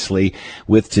obviously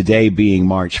with today being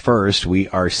March 1st, we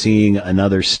are seeing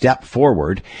another step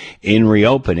forward in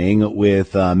reopening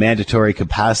with mandatory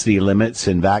capacity limits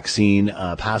and vaccine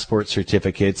passport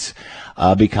certificates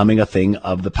becoming a thing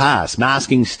of the past.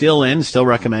 Masking still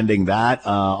recommending that,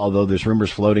 although there's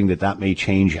rumors floating that may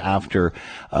change after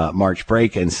March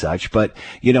break and such. But,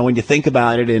 when you think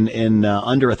about it, in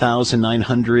under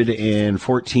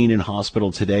 1,914 in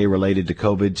hospital today related to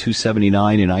COVID,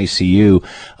 279 in ICU,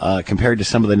 compared to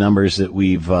some of the numbers that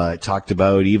we've talked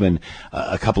about even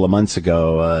a couple of months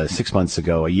ago, 6 months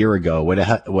ago, a year ago,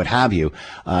 what have you,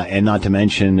 and not to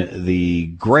mention the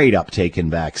great uptake in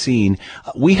vaccine,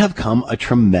 we have come a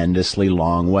tremendously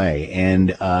long way.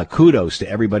 And kudos to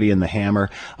everybody in the Hammer,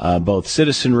 both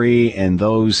citizenry and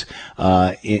those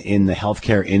in the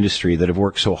healthcare industry that have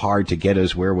worked so hard to get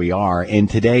us where we are. And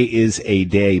today is a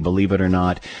day, believe it or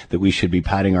not, that we should be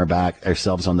patting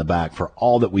ourselves on the back for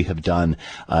all that we have done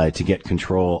to get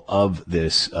control of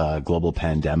this global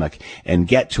pandemic and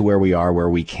get to where we are, where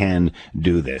we can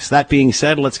do this. That being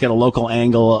said, let's get a local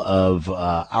angle of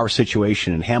our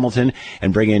situation in Hamilton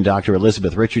and bring in Dr.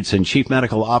 Elizabeth Richardson, Chief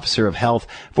Medical Officer of Health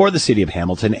for the City of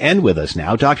Hamilton, and with us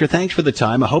now. Doctor, thanks for the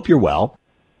time. I hope you're well.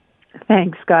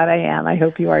 Thanks, Scott. I am. I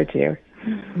hope you are too.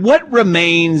 What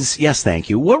remains, yes, thank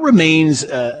you. What remains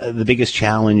the biggest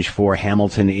challenge for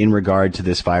Hamilton in regard to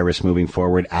this virus moving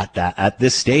forward at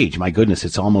this stage? My goodness,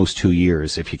 it's almost 2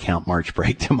 years if you count March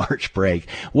break to March break.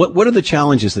 What are the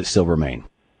challenges that still remain?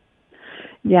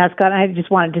 Yeah, Scott, I just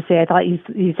wanted to say, I thought you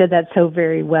said that so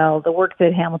very well. The work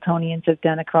that Hamiltonians have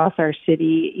done across our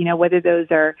city, whether those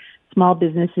are small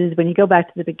businesses, when you go back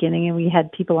to the beginning and we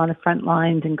had people on the front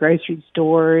lines and grocery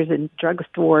stores and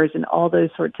drugstores and all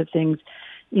those sorts of things,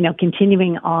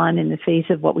 continuing on in the face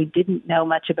of what we didn't know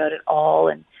much about at all.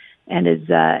 And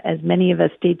as many of us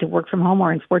stayed to work from home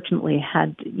or unfortunately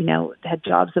had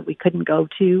jobs that we couldn't go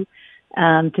to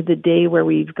the day where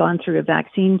we've gone through a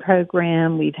vaccine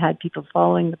program, we've had people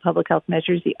following the public health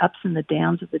measures, the ups and the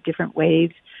downs of the different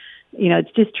waves.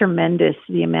 It's just tremendous,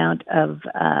 the amount of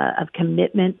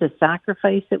commitment, the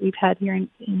sacrifice that we've had here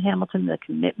in Hamilton, the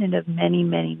commitment of many,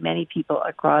 many, many people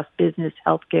across business,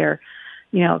 healthcare,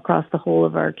 across the whole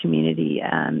of our community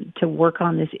to work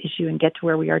on this issue and get to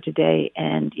where we are today.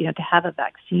 And, to have a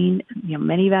vaccine,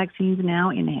 many vaccines now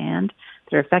in hand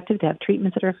that are effective, to have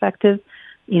treatments that are effective,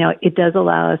 it does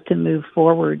allow us to move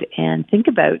forward and think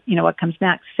about, what comes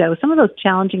next. So some of those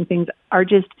challenging things are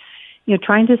just,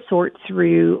 trying to sort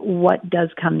through what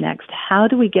does come next. How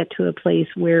do we get to a place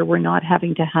where we're not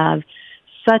having to have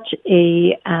such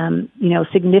a,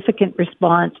 significant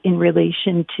response in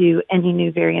relation to any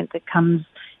new variant that comes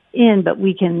in, but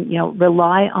we can,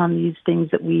 rely on these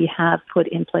things that we have put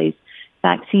in place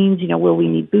vaccines? Will we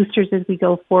need boosters as we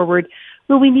go forward?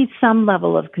 Will we need some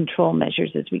level of control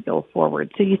measures as we go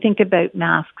forward? So you think about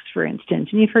masks, for instance,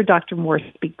 and you've heard Dr. Moore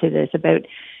speak to this about,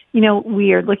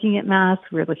 we are looking at masks.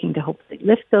 We're looking to hopefully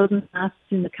lift those masks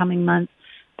in the coming months.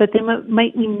 But then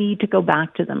might we need to go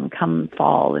back to them come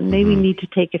fall, and maybe need to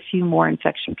take a few more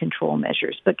infection control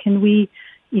measures. But can we,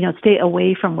 stay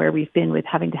away from where we've been with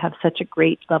having to have such a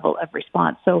great level of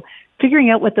response? So figuring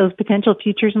out what those potential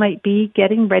futures might be,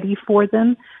 getting ready for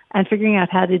them, and figuring out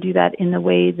how to do that in the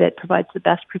way that provides the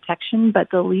best protection,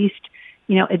 but the least,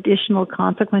 additional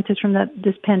consequences from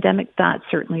this pandemic, that's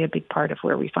certainly a big part of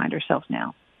where we find ourselves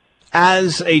now.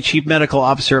 As a chief medical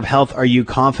officer of health, are you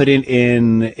confident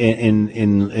in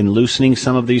loosening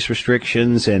some of these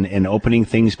restrictions and opening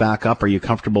things back up? Are you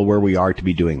comfortable where we are to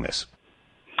be doing this?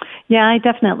 Yeah, I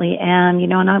definitely am.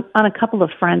 And on a couple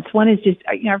of fronts. One is just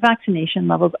our vaccination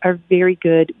levels are very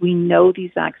good. We know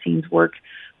these vaccines work.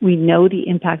 We know the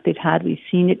impact they've had. We've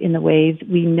seen it in the waves.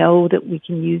 We know that we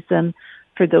can use them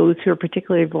for those who are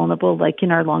particularly vulnerable, like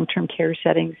in our long-term care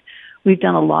settings. We've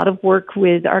done a lot of work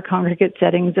with our congregate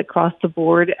settings across the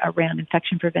board around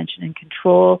infection prevention and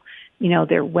control.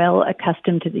 They're well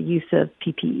accustomed to the use of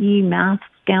PPE, masks,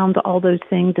 gowns, all those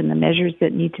things, and the measures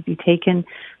that need to be taken.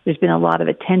 There's been a lot of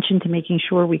attention to making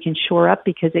sure we can shore up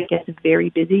because it gets very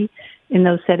busy in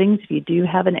those settings if you do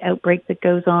have an outbreak that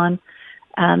goes on.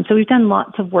 So we've done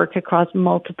lots of work across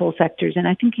multiple sectors. And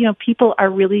I think, people are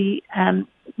really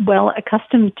well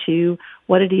accustomed to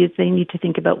what it is they need to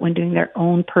think about when doing their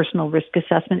own personal risk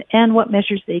assessment and what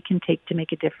measures they can take to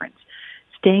make a difference.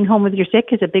 Staying home with your sick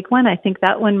is a big one. I think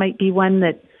that one might be one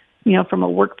that, from a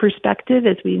work perspective,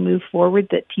 as we move forward,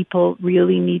 that people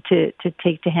really need to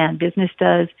take to hand. Business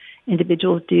does,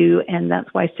 individuals do, and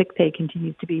that's why sick pay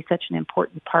continues to be such an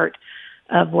important part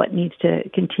of what needs to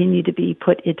continue to be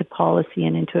put into policy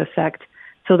and into effect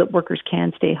so that workers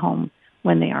can stay home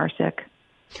when they are sick.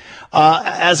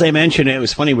 As I mentioned, it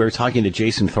was funny. We were talking to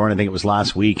Jason Thorne, I think it was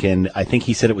last week, and I think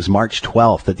he said it was March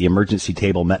 12th that the emergency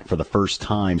table met for the first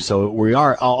time. So we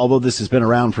are, although this has been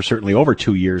around for certainly over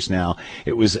 2 years now,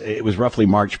 it was roughly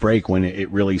March break when it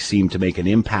really seemed to make an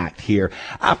impact here.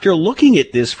 After looking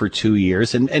at this for 2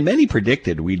 years, and many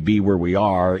predicted we'd be where we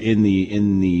are in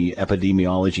the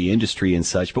epidemiology industry and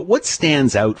such, but what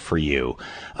stands out for you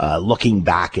looking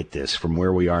back at this from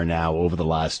where we are now over the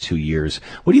last 2 years?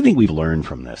 What do you think we've learned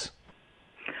from this?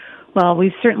 Well,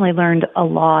 we've certainly learned a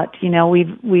lot.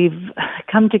 We've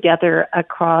come together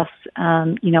across,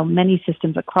 many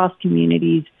systems, across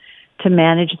communities to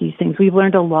manage these things. We've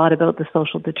learned a lot about the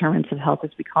social determinants of health, as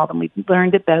we call them. We've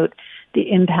learned about the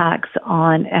impacts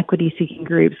on equity-seeking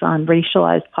groups, on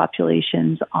racialized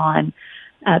populations, on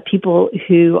people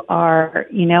who are,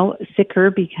 sicker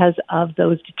because of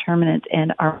those determinants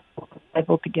and are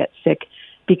liable to get sick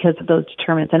because of those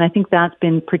determinants. And I think that's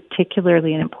been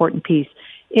particularly an important piece.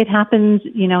 It happens,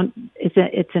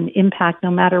 it's an impact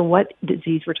no matter what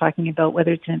disease we're talking about,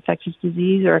 whether it's an infectious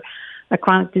disease or a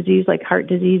chronic disease like heart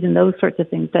disease and those sorts of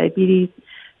things, diabetes.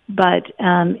 But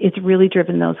it's really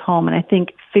driven those home. And I think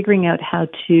figuring out how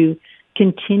to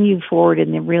continue forward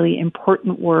in the really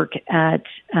important work at,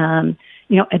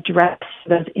 address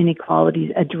those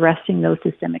inequalities, addressing those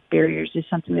systemic barriers is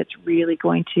something that's really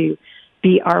going to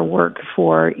be our work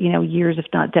for, years, if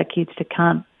not decades to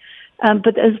come.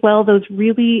 But as well, those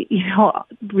really,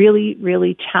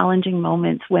 really challenging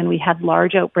moments when we had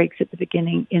large outbreaks at the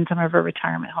beginning in some of our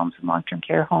retirement homes and long-term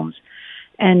care homes,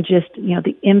 and just,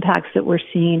 the impacts that we're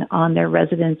seeing on their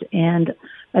residents and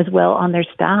as well on their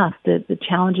staff, the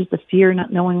challenges, the fear,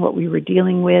 not knowing what we were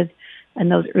dealing with in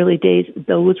those early days,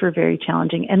 those were very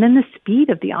challenging. And then the speed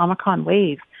of the Omicron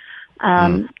wave.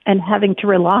 And having to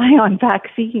rely on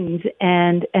vaccines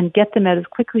and get them out as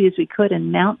quickly as we could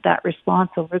and mount that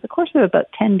response over the course of about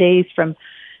 10 days from,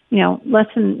 less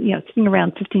than, sitting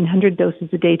around 1,500 doses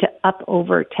a day to up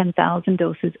over 10,000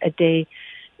 doses a day.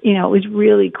 It was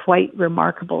really quite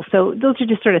remarkable. So those are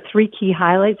just sort of three key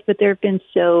highlights, but there have been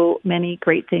so many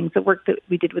great things. The work that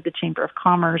we did with the Chamber of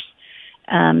Commerce,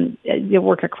 the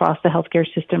work across the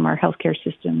healthcare system, our healthcare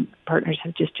system partners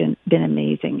have just been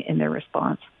amazing in their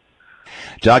response.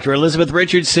 Dr. Elizabeth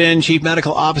Richardson, Chief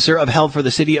Medical Officer of Health for the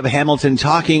City of Hamilton,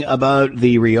 talking about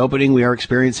the reopening we are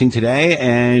experiencing today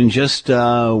and just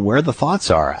where the thoughts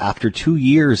are after 2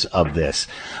 years of this.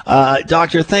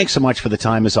 Doctor, thanks so much for the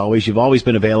time, as always. You've always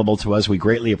been available to us. We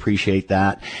greatly appreciate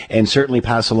that, and certainly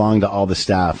pass along to all the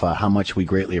staff how much we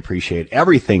greatly appreciate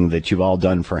everything that you've all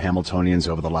done for Hamiltonians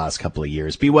over the last couple of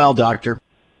years. Be well, Doctor.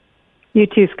 You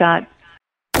too, Scott.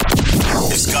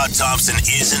 If Scott Thompson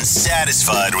isn't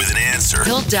satisfied with an answer.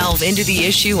 He'll delve into the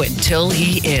issue until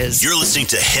he is. You're listening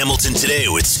to Hamilton Today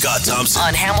with Scott Thompson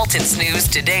on Hamilton's News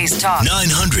Today's Talk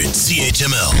 900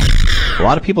 CHML. A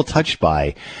lot of people touched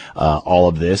by all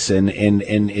of this, and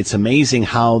it's amazing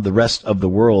how the rest of the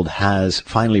world has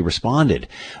finally responded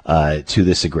to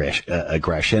this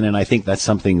aggression, and I think that's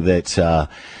something that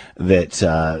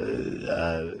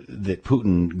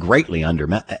Putin greatly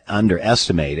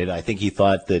underestimated. I think he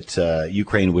thought that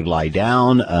Ukraine would lie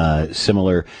down,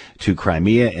 similar to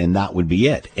Crimea, and that would be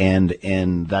it.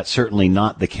 And that's certainly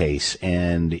not the case.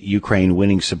 And Ukraine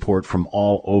winning support from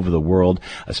all over the world,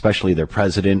 especially their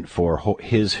president, for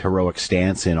his heroic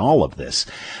stance in all of this.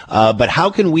 But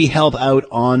how can we help out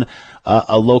on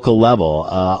a local level?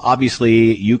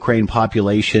 Obviously, Ukraine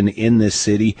population in this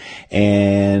city,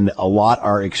 and a lot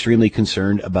are extremely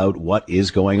concerned about what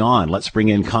is going on. Let's bring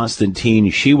in Konstantin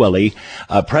Shiwely,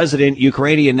 President,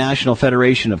 Ukrainian National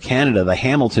Federation of Canada, the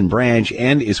Hamilton branch,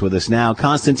 and is with us now.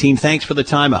 Konstantin, thanks for the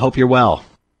time. I hope you're well.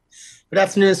 Good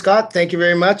afternoon, Scott. Thank you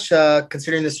very much.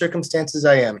 Considering the circumstances,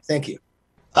 I am. Thank you.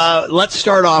 Let's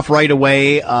start off right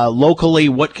away. Locally,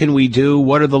 what can we do?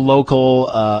 What are the local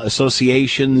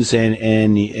associations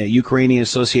and Ukrainian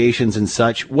associations and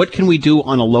such? What can we do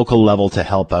on a local level to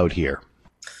help out here?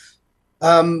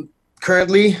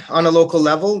 Currently, on a local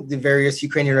level, the various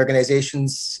Ukrainian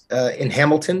organizations in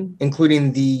Hamilton,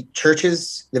 including the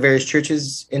churches, the various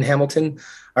churches in Hamilton,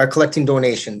 are collecting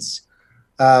donations.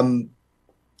 There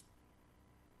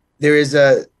is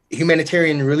a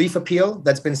humanitarian relief appeal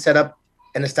that's been set up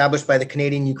and established by the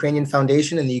Canadian Ukrainian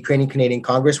Foundation and the Ukrainian Canadian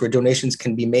Congress, where donations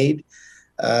can be made,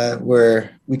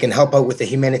 where we can help out with the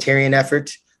humanitarian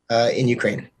effort in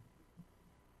Ukraine.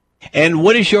 And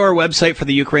what is your website for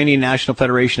the Ukrainian National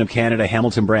Federation of Canada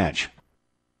Hamilton branch?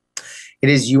 It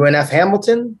is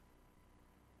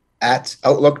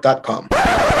unfhamilton@outlook.com.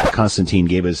 Konstantin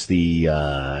gave us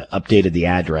updated the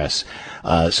address.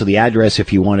 So the address,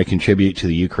 if you want to contribute to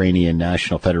the Ukrainian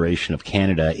National Federation of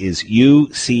Canada, is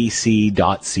ucc.ca.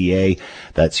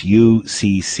 That's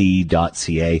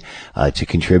ucc.ca to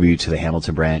contribute to the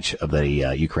Hamilton branch of the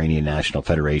Ukrainian National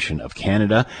Federation of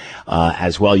Canada.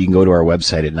 As well, you can go to our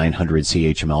website at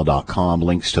 900chml.com,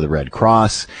 links to the Red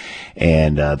Cross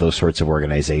and those sorts of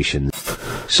organizations.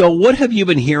 So what have you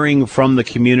been hearing from the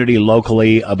community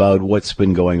locally about what's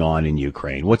been going on in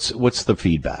Ukraine? What's the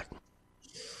feedback?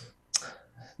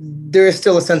 There is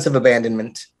still a sense of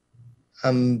abandonment.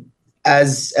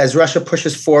 As Russia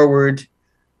pushes forward,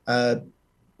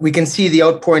 we can see the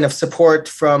outpouring of support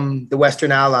from the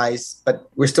Western allies, but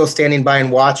we're still standing by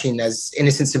and watching as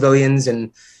innocent civilians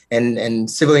and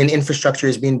civilian infrastructure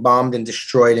is being bombed and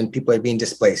destroyed and people are being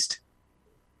displaced.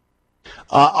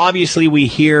 Obviously, we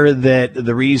hear that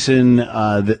the reason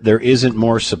that there isn't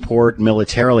more support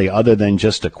militarily other than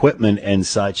just equipment and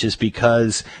such is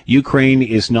because Ukraine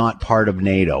is not part of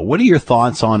NATO. What are your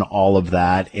thoughts on all of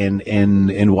that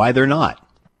and why they're not?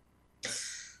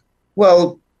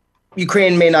 Well,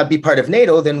 Ukraine may not be part of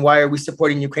NATO, then why are we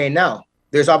supporting Ukraine now?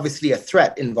 There's obviously a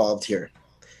threat involved here.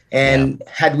 And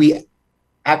had we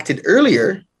acted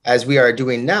earlier, as we are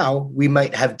doing now, we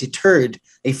might have deterred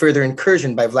a further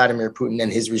incursion by Vladimir Putin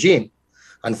and his regime.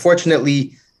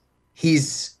 Unfortunately,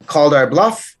 he's called our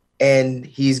bluff and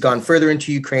he's gone further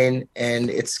into Ukraine, and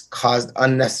it's caused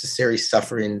unnecessary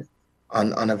suffering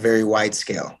on a very wide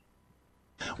scale.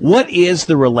 What is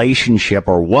the relationship,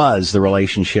 or was the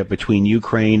relationship, between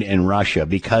Ukraine and Russia?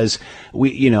 Because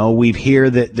we hear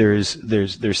that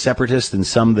there's separatists and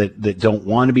some that don't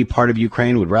want to be part of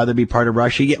Ukraine, would rather be part of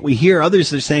Russia. Yet we hear others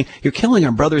that are saying, you're killing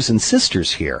our brothers and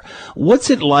sisters here.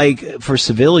 What's it like for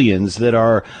civilians that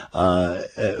are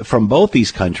from both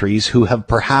these countries who have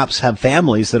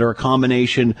families that are a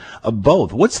combination of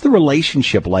both? What's the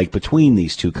relationship like between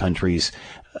these two countries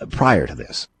prior to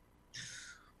this?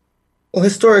 Well,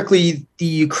 historically, the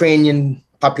Ukrainian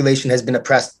population has been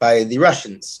oppressed by the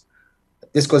Russians.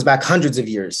 This goes back hundreds of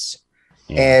years.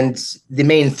 And the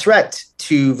main threat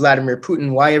to Vladimir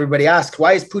Putin, why everybody asks,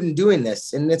 why is Putin doing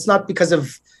this? And it's not because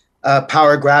of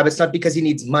power grab. It's not because he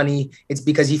needs money. It's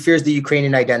because he fears the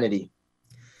Ukrainian identity.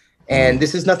 And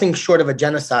this is nothing short of a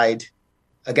genocide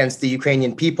against the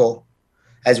Ukrainian people.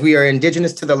 As we are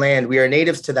indigenous to the land, we are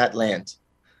natives to that land.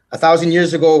 1,000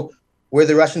 years ago, where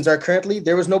the Russians are currently,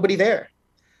 there was nobody there.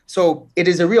 So it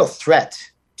is a real threat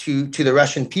to the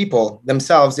Russian people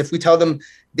themselves if we tell them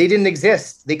they didn't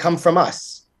exist, they come from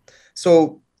us.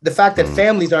 So the fact that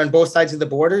families are on both sides of the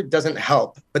border doesn't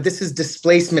help. But this is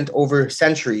displacement over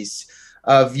centuries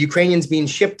of Ukrainians being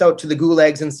shipped out to the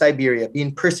gulags in Siberia,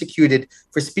 being persecuted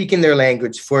for speaking their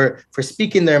language, for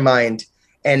speaking their mind.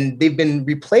 and they've been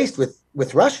replaced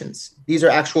with Russians. These are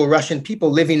actual Russian people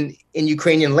living in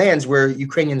Ukrainian lands where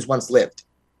Ukrainians once lived.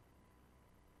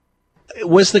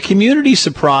 Was the community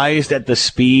surprised at the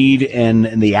speed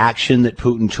and the action that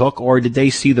Putin took, or did they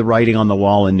see the writing on the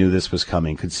wall and knew this was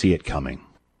coming, could see it coming?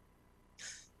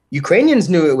 Ukrainians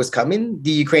knew it was coming.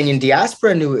 The Ukrainian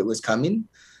diaspora knew it was coming.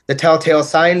 The telltale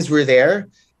signs were there.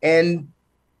 And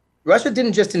Russia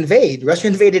didn't just invade. Russia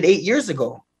invaded 8 years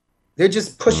ago. They're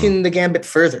just pushing the gambit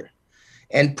further.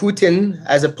 And Putin,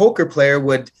 as a poker player,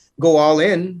 would go all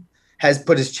in, has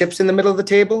put his chips in the middle of the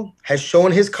table, has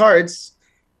shown his cards,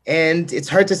 and it's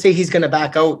hard to say he's going to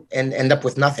back out and end up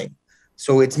with nothing.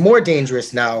 So it's more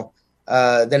dangerous now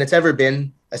than it's ever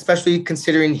been, especially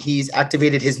considering he's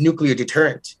activated his nuclear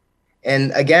deterrent.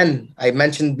 And again, I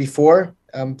mentioned before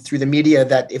through the media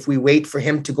that if we wait for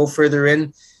him to go further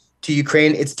in to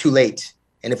Ukraine, it's too late.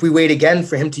 And if we wait again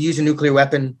for him to use a nuclear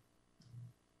weapon,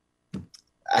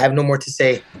 I have no more to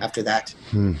say after that.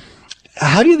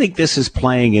 How do you think this is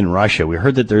playing in Russia? We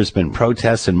heard that there's been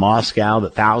protests in Moscow,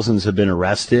 that thousands have been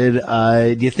arrested.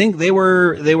 Do you think they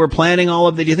were planning all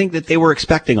of that? Do you think that they were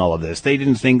expecting all of this? They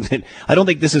didn't think that. I don't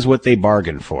think this is what they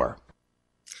bargained for.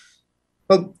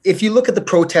 Well, if you look at the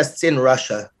protests in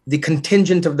Russia, the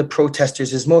contingent of the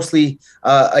protesters is mostly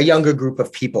a younger group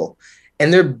of people,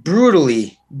 and they're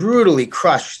brutally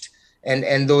crushed.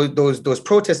 And those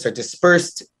protests are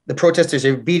dispersed. The protesters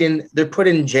are beaten. They're put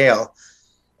in jail.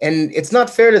 And it's not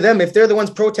fair to them if they're the ones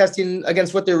protesting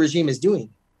against what their regime is doing.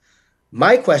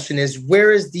 My question is,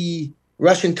 where is the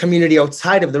Russian community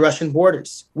outside of the Russian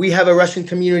borders? We have a Russian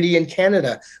community in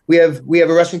Canada. We have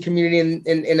a Russian community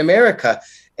in America.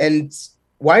 And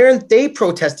why aren't they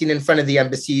protesting in front of the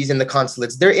embassies and the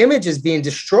consulates? Their image is being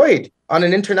destroyed on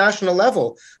an international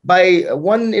level by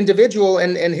one individual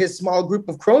and his small group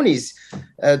of cronies.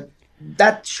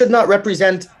 That should not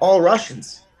represent all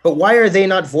Russians. But why are they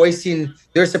not voicing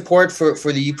their support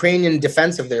for the Ukrainian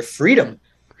defense of their freedom?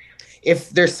 If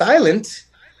they're silent,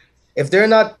 if they're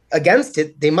not against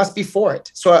it, they must be for it.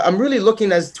 So I'm really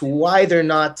looking as to why they're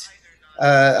not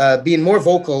being more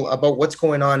vocal about what's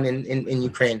going on in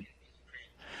Ukraine.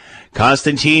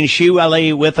 Konstantin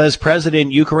Shchiwely with us,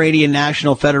 President, Ukrainian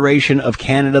National Federation of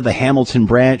Canada, the Hamilton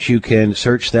branch. You can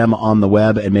search them on the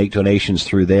web and make donations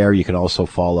through there. You can also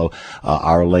follow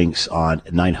our links on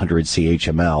 900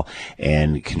 CHML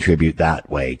and contribute that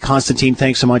way. Konstantin,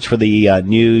 thanks so much for the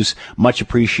news. Much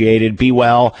appreciated. Be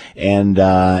well, and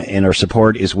our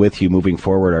support is with you moving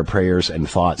forward. Our prayers and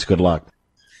thoughts. Good luck.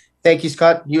 Thank you,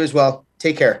 Scott. You as well.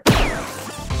 Take care.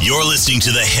 You're listening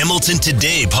to the Hamilton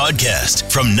Today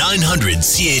podcast from 900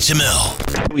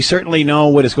 CHML. We certainly know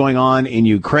what is going on in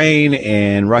Ukraine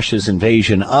and Russia's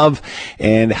invasion of,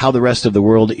 and how the rest of the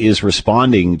world is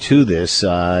responding to this.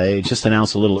 It just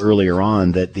announced a little earlier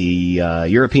on that the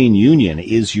European Union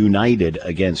is united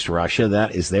against Russia.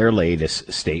 That is their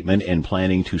latest statement, and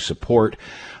planning to support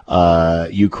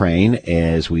Ukraine,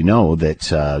 as we know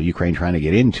that Ukraine trying to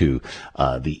get into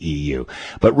the EU.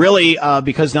 But really,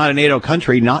 because not a NATO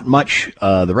country, not much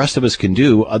the rest of us can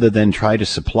do other than try to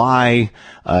supply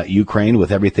Ukraine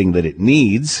with everything that it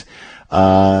needs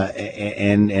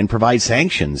and provide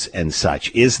sanctions and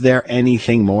such. Is there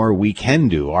anything more we can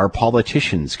do, our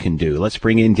politicians can do? Let's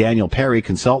bring in Daniel Perry,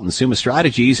 consultant, Summa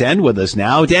Strategies, and with us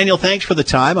now. Daniel, thanks for the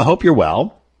time. I hope you're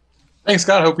well. Thanks,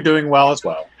 Scott. I hope you're doing well as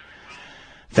well.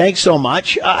 Thanks so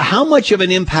much. How much of an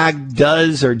impact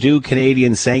do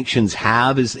Canadian sanctions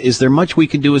have? Is there much we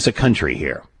can do as a country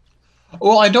here?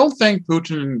 Well, I don't think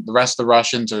Putin and the rest of the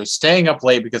Russians are staying up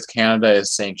late because Canada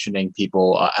is sanctioning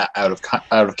people out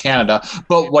of Canada.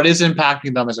 But what is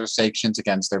impacting them is our sanctions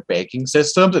against their banking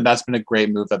systems, and that's been a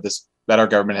great move that our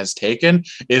government has taken,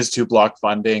 is to block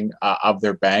funding of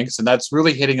their banks, and that's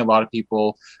really hitting a lot of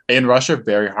people in Russia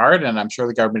very hard. And I'm sure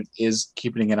the government is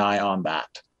keeping an eye on that.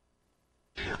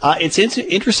 It's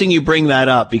interesting you bring that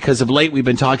up, because of late we've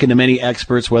been talking to many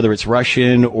experts, whether it's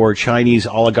Russian or Chinese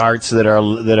oligarchs that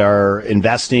are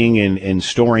investing and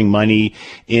storing money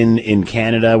in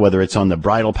Canada, whether it's on the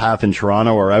Bridle Path in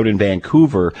Toronto or out in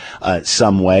Vancouver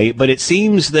some way. But it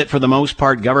seems that for the most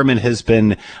part, government has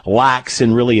been lax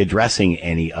in really addressing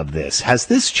any of this. Has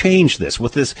this changed this?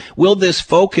 Will this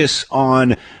focus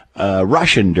on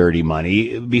Russian dirty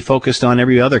money be focused on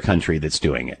every other country that's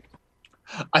doing it?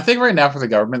 I think right now for the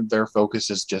government, their focus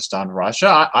is just on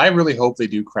Russia. I really hope they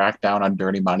do crack down on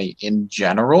dirty money in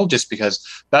general, just because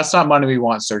that's not money we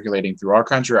want circulating through our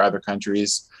country or other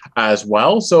countries as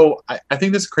well. So I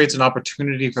think this creates an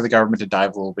opportunity for the government to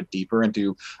dive a little bit deeper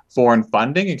into foreign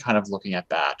funding and kind of looking at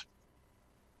that.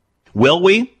 Will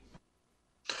we?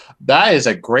 That is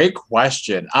a great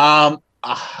question.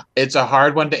 It's a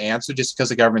hard one to answer just because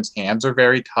the government's hands are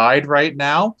very tied right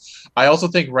now. I also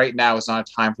think right now is not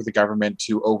a time for the government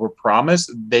to overpromise.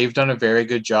 They've done a very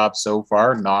good job so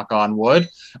far, knock on wood,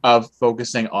 of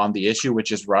focusing on the issue,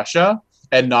 which is Russia,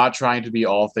 and not trying to be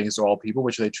all things to all people,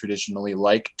 which they traditionally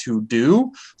like to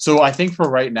do. So I think for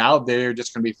right now, they're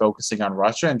just going to be focusing on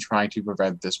Russia and trying to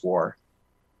prevent this war.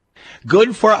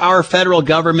 Good for our federal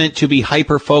government to be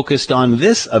hyper-focused on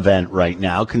this event right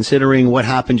now, considering what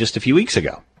happened just a few weeks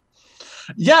ago.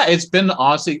 Yeah, it's been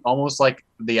honestly almost like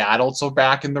the adults are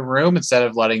back in the room instead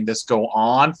of letting this go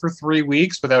on for 3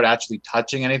 weeks without actually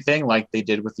touching anything like they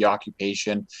did with the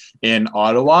occupation in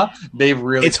Ottawa. They've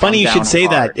really. It's funny you should say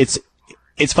that.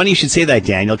 It's funny you should say that,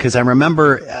 Daniel, because I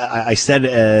remember I said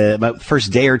about the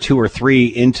first day or two or three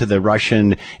into the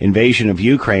Russian invasion of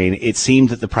Ukraine, it seemed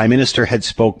that the Prime Minister had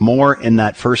spoke more in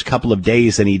that first couple of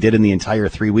days than he did in the entire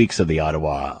 3 weeks of the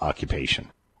Ottawa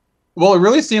occupation. Well, it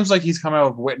really seems like he's come out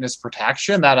of witness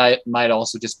protection. That might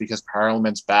also just because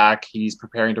Parliament's back. He's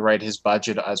preparing to write his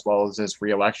budget as well as his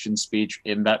re-election speech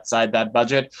inside that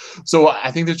budget. So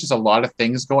I think there's just a lot of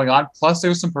things going on. Plus,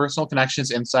 there's some personal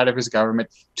connections inside of his government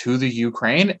to the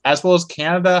Ukraine, as well as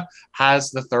Canada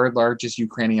has the third largest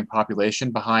Ukrainian population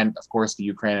behind, of course, the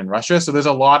Ukraine and Russia. So there's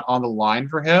a lot on the line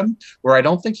for him, where I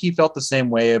don't think he felt the same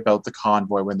way about the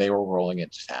convoy when they were rolling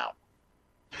into town.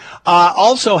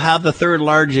 Also have the third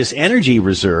largest energy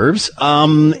reserves.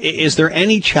 Is there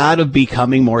any chat of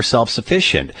becoming more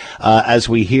self-sufficient? As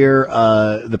we hear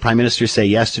the Prime Minister say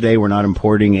yesterday, we're not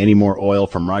importing any more oil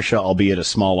from Russia, albeit a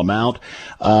small amount.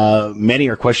 Many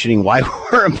are questioning why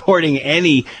we're importing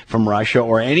any from Russia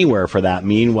or anywhere for that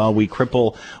meanwhile we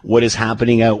cripple what is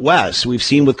happening out west. We've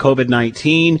seen with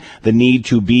COVID-19 the need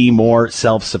to be more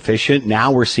self-sufficient. Now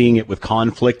we're seeing it with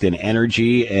conflict in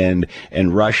energy and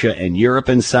Russia and Europe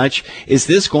and such. Is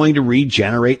this going to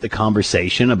regenerate the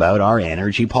conversation about our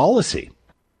energy policy?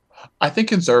 I think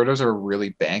conservatives are really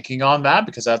banking on that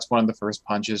because that's one of the first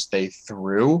punches they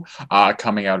threw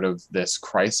coming out of this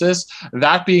crisis.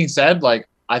 That being said,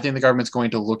 I think the government's going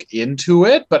to look into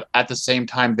it, but at the same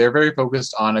time, they're very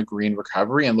focused on a green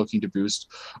recovery and looking to boost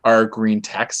our green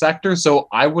tech sector. So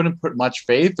I wouldn't put much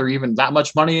faith or even that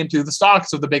much money into the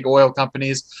stocks of the big oil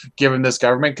companies given this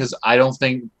government, because I don't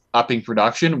think upping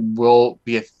production will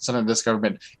be something this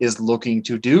government is looking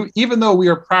to do, even though we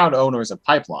are proud owners of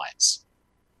pipelines.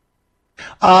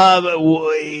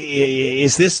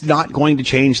 Is this not going to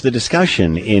change the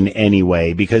discussion in any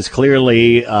way? Because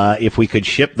clearly, if we could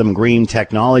ship them green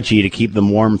technology to keep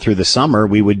them warm through the summer,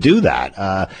 we would do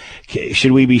that.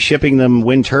 Should we be shipping them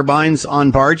wind turbines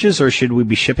on barges, or should we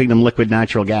be shipping them liquid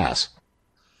natural gas?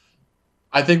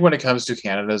 I think when it comes to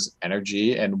Canada's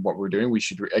energy and what we're doing, we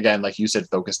should, again, like you said,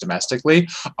 focus domestically.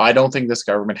 I don't think this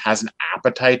government has an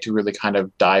appetite to really kind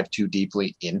of dive too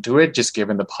deeply into it, just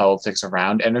given the politics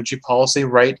around energy policy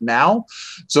right now.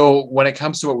 So when it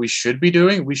comes to what we should be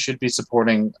doing, we should be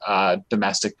supporting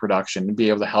domestic production and be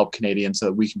able to help Canadians so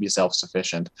that we can be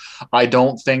self-sufficient. I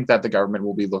don't think that the government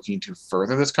will be looking to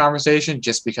further this conversation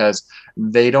just because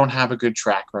they don't have a good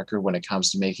track record when it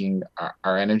comes to making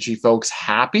our energy folks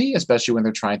happy, especially when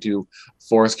they're trying to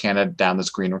force Canada down this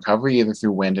green recovery, either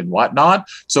through wind and whatnot.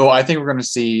 So I think we're going to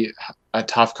see a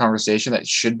tough conversation that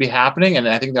should be happening. And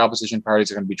I think the opposition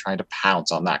parties are going to be trying to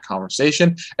pounce on that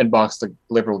conversation and box the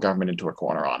Liberal government into a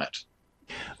corner on it.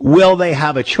 Will they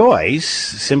have a choice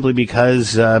simply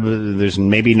because there's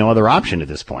maybe no other option at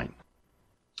this point?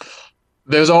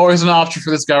 There's always an option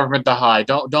for this government to hide.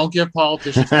 Don't give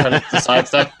politicians credit to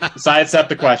sidestep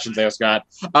the questions there, Scott.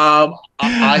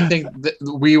 I think that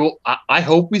we will. I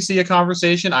hope we see a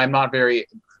conversation. I'm not very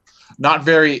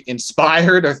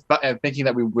inspired or thinking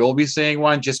that we will be seeing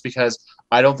one, just because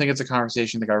I don't think it's a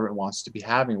conversation the government wants to be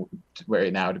having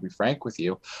right now, to be frank with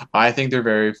you. I think they're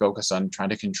very focused on trying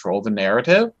to control the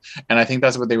narrative, and I think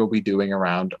that's what they will be doing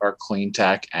around our clean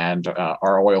tech and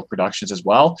our oil productions as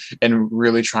well, and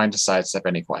really trying to sidestep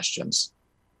any questions.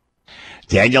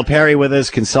 Daniel Perry with us,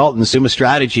 consultant, Summa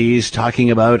Strategies, talking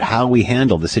about how we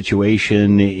handle the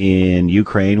situation in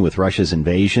Ukraine with Russia's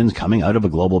invasion coming out of a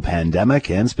global pandemic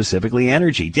and specifically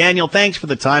energy. Daniel, thanks for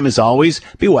the time as always.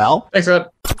 Be well. Thanks, Ed.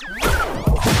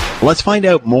 Let's find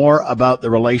out more about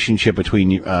the relationship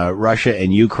between Russia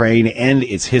and Ukraine and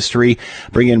its history.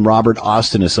 Bring in Robert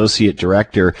Austin, Associate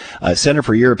Director, Center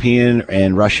for European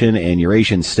and Russian and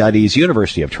Eurasian Studies,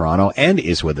 University of Toronto, and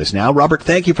is with us now. Robert,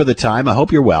 thank you for the time. I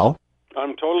hope you're well.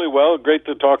 I'm totally well. Great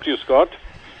to talk to you, Scott.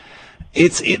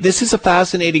 This is a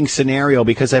fascinating scenario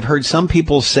because I've heard some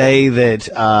people say that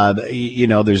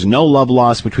there's no love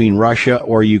lost between Russia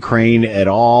or Ukraine at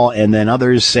all, and then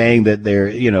others saying that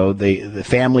the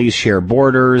families share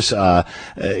borders,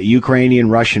 Ukrainian,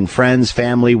 Russian friends,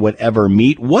 family, whatever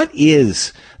meet. What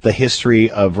is the history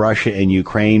of Russia and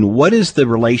Ukraine? What is the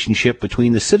relationship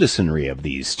between the citizenry of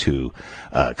these two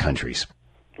countries?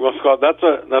 Well, Scott, that's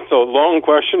a long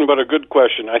question, but a good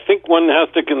question. I think one has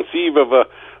to conceive of a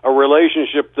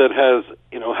relationship that has,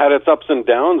 had its ups and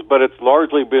downs, but it's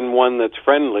largely been one that's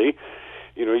friendly.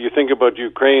 You think about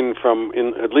Ukraine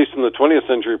at least in the 20th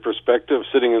century perspective,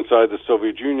 sitting inside the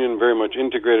Soviet Union, very much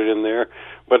integrated in there,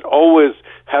 but always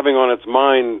having on its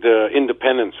mind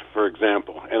independence, for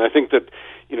example. And I think that,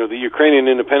 the Ukrainian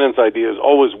independence idea is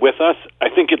always with us. I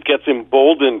think it gets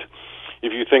emboldened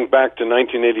if you think back to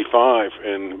 1985,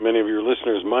 and many of your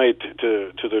listeners might,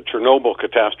 to the Chernobyl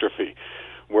catastrophe,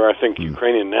 where I think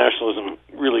Ukrainian nationalism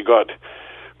really got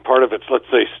part of its, let's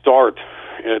say, start,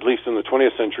 at least in the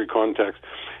 20th century context.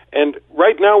 And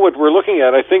right now what we're looking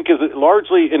at, I think, is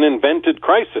largely an invented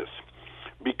crisis,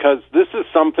 because this is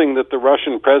something that the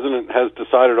Russian president has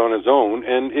decided on his own,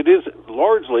 and it is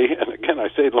largely, and again, I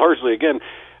say largely again,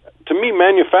 to me,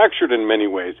 manufactured in many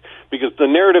ways, because the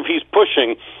narrative he's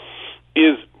pushing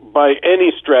is, by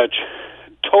any stretch,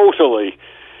 totally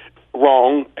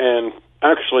wrong and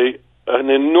actually an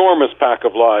enormous pack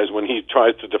of lies when he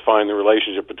tries to define the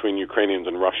relationship between Ukrainians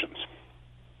and Russians.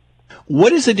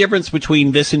 What is the difference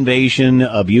between this invasion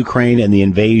of Ukraine and the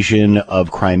invasion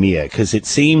of Crimea? Because it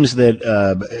seems that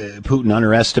Putin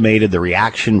underestimated the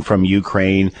reaction from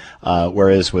Ukraine,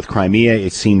 whereas with Crimea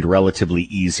it seemed relatively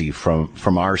easy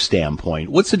from our standpoint.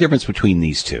 What's the difference between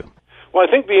these two? Well, I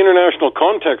think the international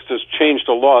context has changed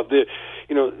a lot.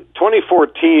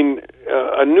 2014,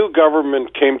 a new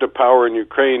government came to power in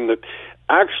Ukraine that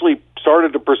actually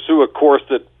started to pursue a course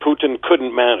that Putin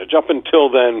couldn't manage. Up until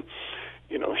then,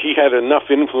 he had enough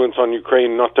influence on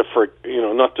Ukraine not to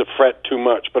fret too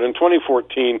much. But in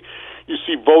 2014, you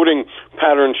see voting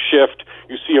patterns shift.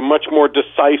 You see a much more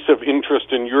decisive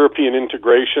interest in European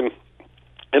integration.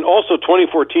 And also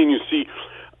 2014, you see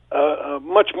a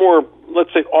much more,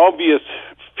 let's say, obvious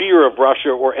fear of Russia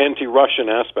or anti-Russian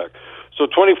aspect. So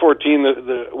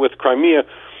 2014, with Crimea,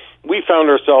 we found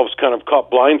ourselves kind of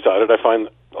caught blindsided. I find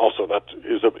also that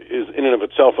is in and of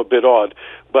itself a bit odd.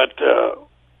 But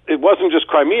it wasn't just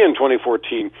Crimea in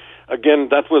 2014. Again,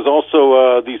 that was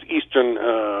also these eastern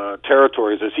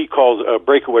territories, as he calls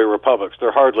breakaway republics.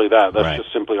 They're hardly that. That's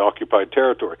just simply occupied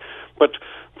territory. But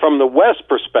from the West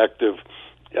perspective,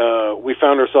 we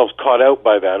found ourselves caught out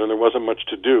by that, and there wasn't much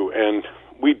to do. And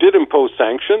we did impose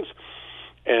sanctions,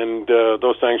 and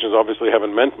those sanctions obviously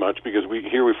haven't meant much, because we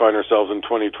find ourselves in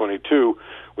 2022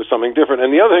 with something different.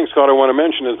 And the other thing, Scott, I want to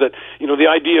mention is that, the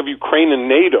idea of Ukraine and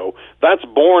NATO, that's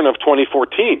born of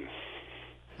 2014.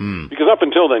 Because up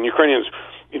until then, Ukrainians,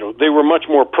 they were much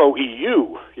more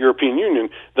pro-EU, European Union,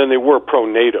 than they were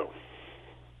pro-NATO.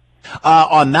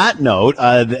 On that note,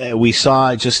 we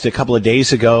saw just a couple of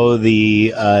days ago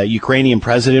the Ukrainian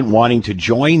president wanting to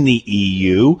join the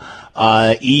EU.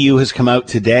 EU has come out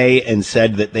today and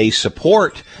said that they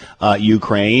support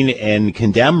Ukraine and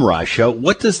condemn Russia.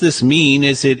 What does this mean?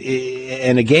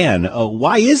 And again,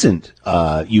 why isn't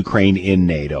Ukraine in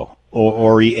NATO?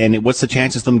 And what's the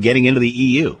chances of them getting into the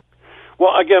EU?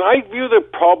 Well, again, I view the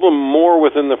problem more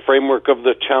within the framework of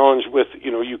the challenge with,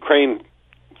 Ukraine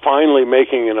finally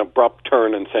making an abrupt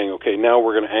turn and saying, okay, now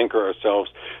we're going to anchor ourselves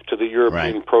to the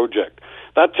European project.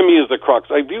 That, to me, is the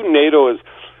crux. I view NATO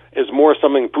as more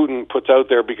something Putin puts out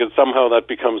there because somehow that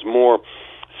becomes more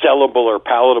sellable or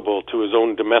palatable to his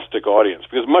own domestic audience.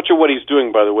 Because much of what he's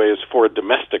doing, by the way, is for a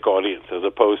domestic audience as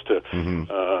opposed to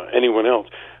anyone else.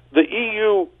 The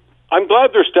EU, I'm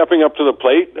glad they're stepping up to the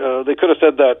plate. They could have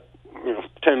said that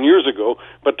 10 years ago,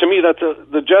 but to me, that's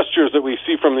the gestures that we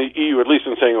see from the EU, at least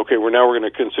in saying, okay, we're going to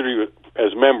consider you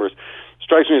as members,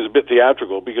 strikes me as a bit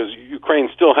theatrical, because Ukraine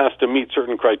still has to meet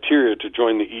certain criteria to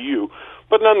join the EU.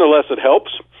 But nonetheless, it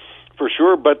helps, for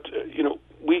sure. But,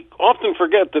 we often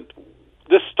forget that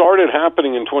this started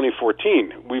happening in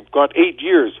 2014. We've got 8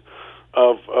 years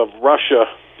of Russia,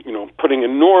 putting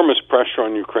enormous pressure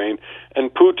on Ukraine,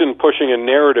 and Putin pushing a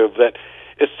narrative that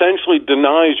essentially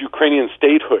denies Ukrainian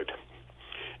statehood.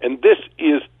 And this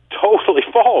is totally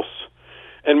false.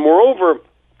 And moreover,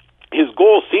 his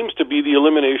goal seems to be the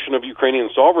elimination of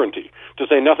Ukrainian sovereignty, to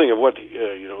say nothing of what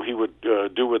he would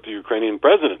do with the Ukrainian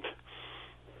president.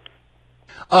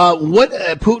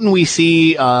 Putin we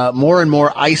see more and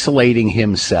more isolating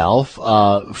himself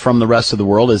from the rest of the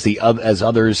world as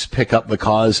others pick up the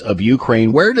cause of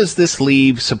Ukraine. Where does this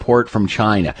leave support from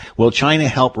China? Will China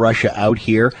help Russia out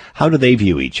here? How do they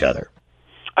view each other?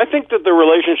 I think that the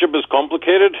relationship is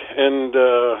complicated, and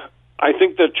I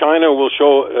think that China will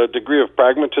show a degree of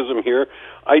pragmatism here.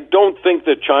 I don't think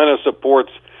that China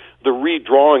supports the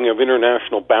redrawing of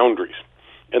international boundaries,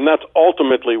 and that's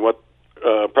ultimately what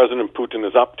President Putin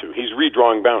is up to. He's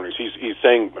redrawing boundaries. He's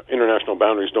saying international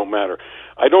boundaries don't matter.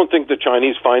 I don't think the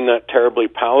Chinese find that terribly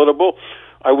palatable.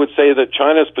 I would say that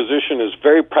China's position is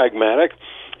very pragmatic,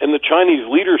 and the Chinese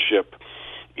leadership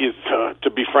is, to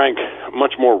be frank,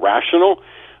 much more rational.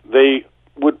 They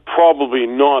would probably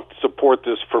not support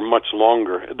this for much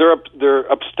longer. Their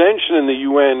abstention in the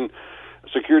UN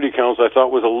Security Council, I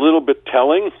thought, was a little bit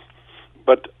telling,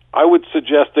 but I would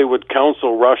suggest they would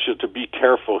counsel Russia to be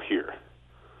careful here.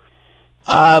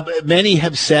 Many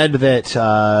have said that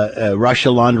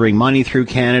Russia laundering money through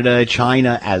Canada,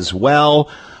 China as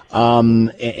well,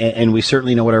 and we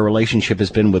certainly know what our relationship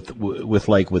has been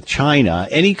with China.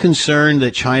 Any concern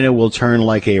that China will turn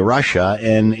like a Russia?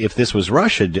 And if this was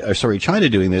China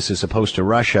doing this as opposed to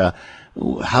Russia,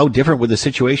 how different would the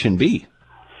situation be?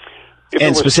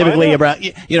 And specifically China,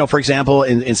 about, for example,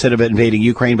 instead of invading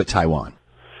Ukraine, but Taiwan.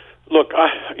 Look, I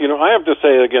have to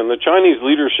say again, the Chinese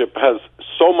leadership has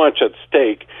so much at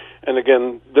stake, and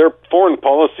again, their foreign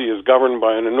policy is governed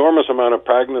by an enormous amount of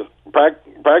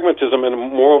pragmatism and,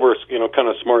 moreover, kind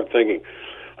of smart thinking.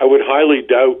 I would highly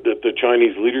doubt that the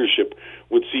Chinese leadership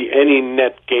would see any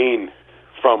net gain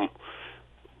from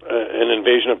an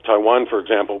invasion of Taiwan, for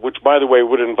example, which, by the way,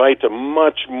 would invite a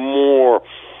much more,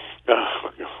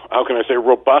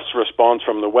 robust response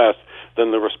from the West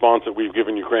than the response that we've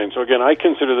given Ukraine. So again, I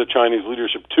consider the Chinese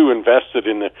leadership too invested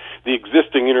in the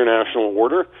existing international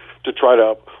order to try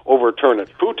to overturn it.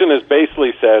 Putin has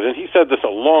basically said, and he said this a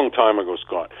long time ago,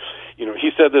 Scott,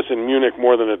 he said this in Munich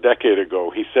more than a decade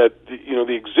ago. He said,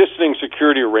 the existing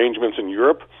security arrangements in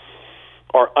Europe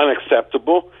are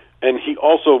unacceptable, and he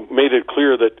also made it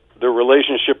clear that the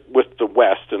relationship with the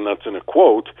West, and that's in a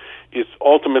quote, is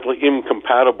ultimately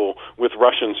incompatible with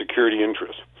Russian security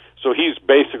interests. So he's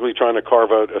basically trying to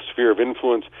carve out a sphere of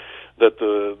influence that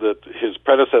his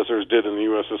predecessors did in the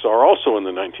USSR, also in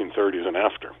the 1930s and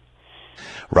after.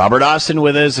 Robert Austin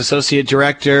with us, Associate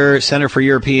Director, Center for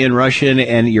European, Russian,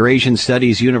 and Eurasian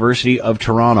Studies, University of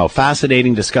Toronto.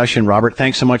 Fascinating discussion, Robert.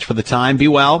 Thanks so much for the time. Be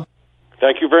well.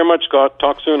 Thank you very much, Scott.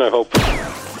 Talk soon, I hope.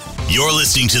 You're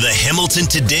listening to the Hamilton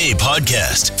Today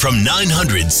podcast from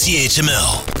 900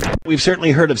 CHML. We've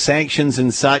certainly heard of sanctions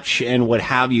and such and what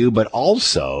have you, but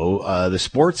also the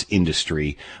sports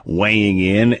industry weighing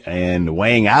in and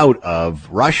weighing out of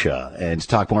Russia. And to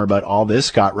talk more about all this,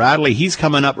 Scott Radley. He's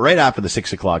coming up right after the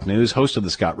 6 o'clock news, host of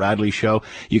the Scott Radley Show.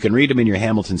 You can read him in your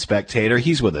Hamilton Spectator.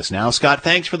 He's with us now. Scott,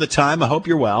 thanks for the time. I hope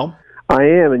you're well. I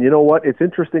am, and you know what? It's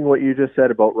interesting what you just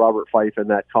said about Robert Fife and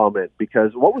that comment,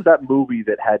 because what was that movie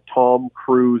that had Tom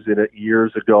Cruise in it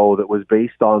years ago that was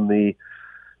based on the,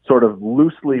 sort of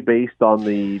loosely based on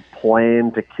the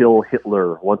plan to kill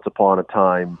Hitler once upon a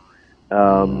time?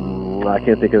 I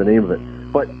can't think of the name of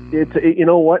it. But you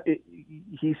know what?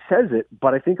 He says it,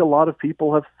 but I think a lot of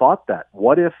people have thought that.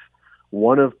 What if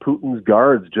one of Putin's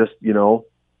guards just,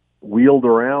 wheeled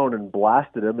around and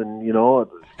blasted him, and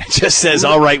it just says,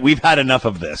 all right, we've had enough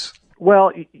of this.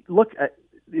 Well, look,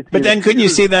 but then couldn't you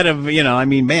say that of,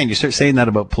 you start saying that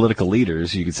about political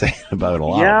leaders, you could say it about a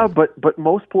lot. Yeah, but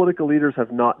most political leaders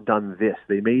have not done this.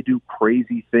 They may do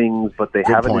crazy things, but they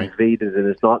haven't invaded, and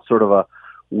it's not sort of a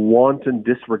wanton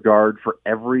disregard for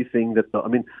everything that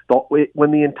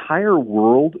when the entire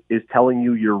world is telling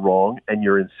you you're wrong and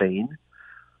you're insane,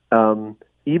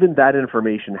 even that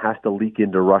information has to leak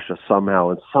into Russia somehow.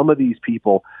 And some of these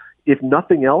people, if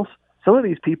nothing else, some of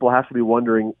these people have to be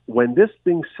wondering when this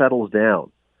thing settles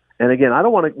down. And again, I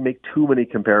don't want to make too many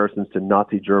comparisons to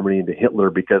Nazi Germany and to Hitler,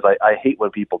 because I hate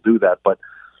when people do that. But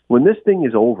when this thing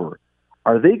is over,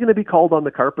 are they going to be called on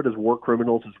the carpet as war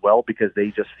criminals as well because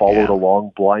they just followed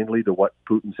along blindly to what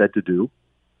Putin said to do?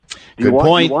 Good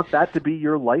point. Do you want that to be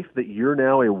your life, that you're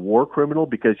now a war criminal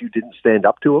because you didn't stand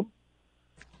up to him?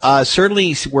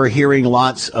 Certainly, we're hearing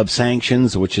lots of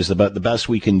sanctions, which is about the best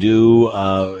we can do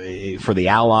for the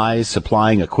Allies,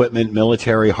 supplying equipment,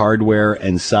 military hardware,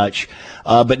 and such.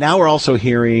 But now we're also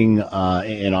hearing,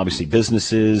 and obviously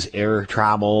businesses, air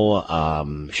travel,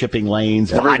 shipping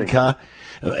lanes, vodka.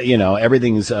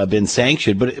 Everything's been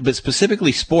sanctioned, but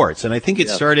specifically sports. And I think it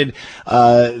started,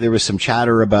 there was some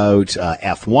chatter about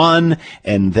F1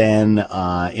 and then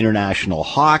international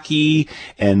hockey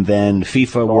and then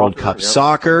FIFA World Cup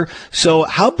soccer. So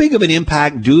how big of an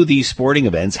impact do these sporting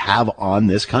events have on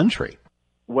this country?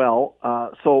 Well,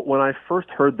 so when I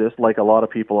first heard this, like a lot of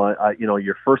people,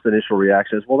 your first initial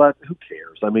reaction is, well, who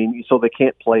cares? I mean, so they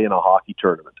can't play in a hockey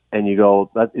tournament. And you go,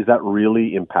 is that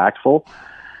really impactful?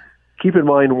 Keep in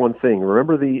mind one thing.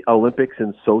 Remember the Olympics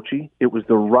in Sochi? It was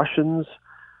the Russians,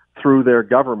 through their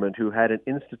government, who had an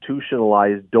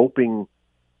institutionalized doping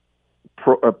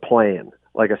plan.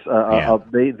 Like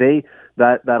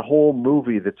that whole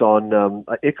movie that's on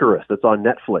Icarus, that's on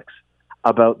Netflix,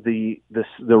 about the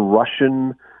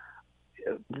Russian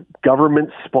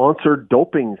government-sponsored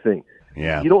doping thing.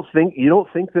 Yeah. You don't think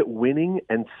that winning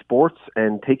and sports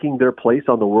and taking their place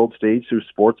on the world stage through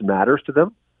sports matters to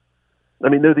them? I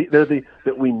mean, they're the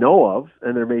that we know of,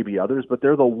 and there may be others, but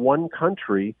they're the one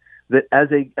country that,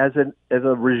 as a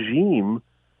regime,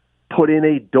 put in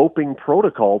a doping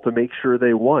protocol to make sure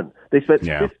they won. They spent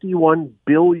 $51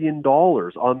 billion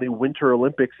on the Winter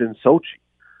Olympics in Sochi.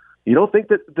 You don't think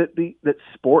that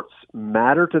sports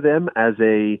matter to them as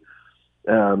a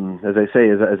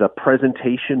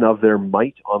presentation of their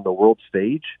might on the world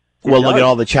stage? Well, look at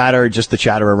all the chatter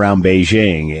around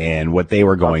Beijing and what they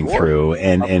were going through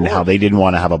and how they didn't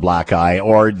want to have a black eye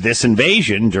or this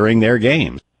invasion during their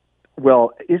games.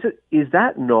 Well, is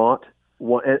that not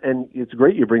one, and it's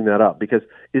great you bring that up, because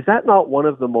is that not one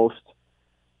of the most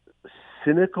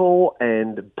cynical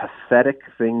and pathetic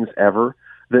things ever?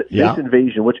 That this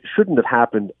invasion, which shouldn't have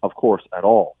happened, of course, at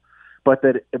all, but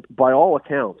that by all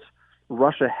accounts,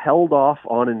 Russia held off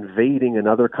on invading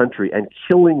another country and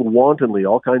killing wantonly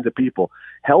all kinds of people,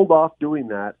 held off doing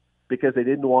that because they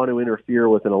didn't want to interfere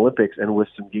with an Olympics and with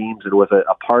some games and with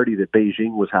a party that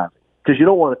Beijing was having. Because you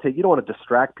don't want to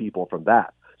distract people from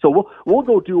that. So we'll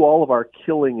go do all of our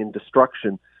killing and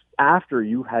destruction after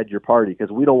you had your party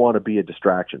because we don't want to be a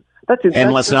distraction.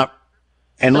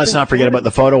 Let's not forget about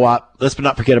the photo op. Let's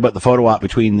not forget about the photo op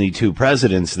between the two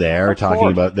presidents there,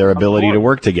 talking about their ability to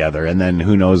work together. And then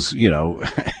who knows,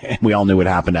 we all knew what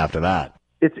happened after that.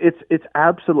 It's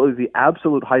absolutely the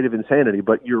absolute height of insanity.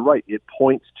 But you're right. It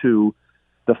points to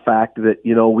the fact that,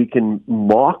 we can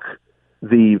mock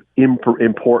the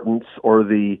importance or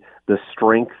the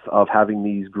strength of having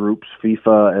these groups,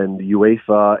 FIFA and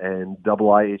UEFA and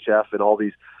IIHF and all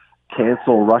these,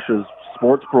 cancel Russia's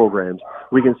sports programs.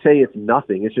 We can say it's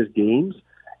nothing. It's just games.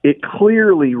 It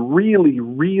clearly really,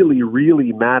 really,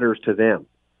 really matters to them.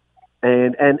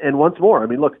 And once more, I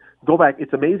mean, look, go back.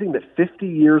 It's amazing that 50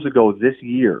 years ago this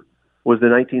year was the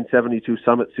 1972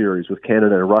 Summit Series with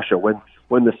Canada and Russia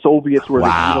when the Soviets were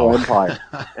the evil empire.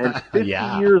 And 50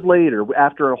 years later,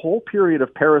 after a whole period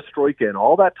of perestroika and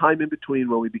all that time in between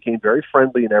when we became very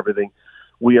friendly and everything,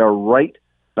 we are right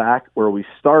back where we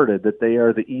started, that they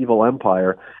are the evil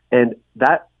empire. And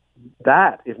that,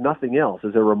 if nothing else,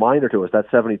 is a reminder to us,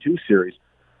 that 72 series,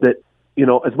 that,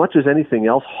 as much as anything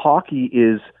else, hockey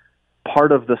is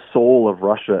part of the soul of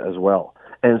Russia as well.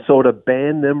 And so to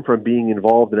ban them from being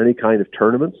involved in any kind of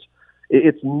tournaments,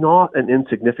 it's not an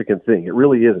insignificant thing. It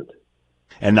really isn't.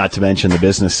 And not to mention the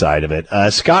business side of it.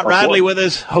 Scott Radley with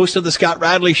us, host of the Scott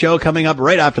Radley Show, coming up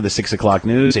right after the 6 o'clock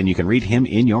news, and you can read him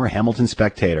in your Hamilton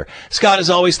Spectator. Scott, as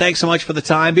always, thanks so much for the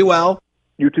time. Be well.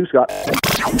 You too, Scott.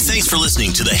 Thanks for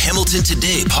listening to the Hamilton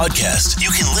Today podcast.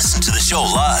 You can listen to the show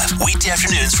live weekday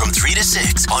afternoons from 3 to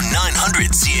 6 on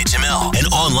 900 CHML and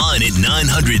online at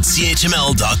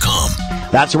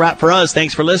 900CHML.com. That's a wrap for us.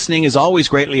 Thanks for listening. As always,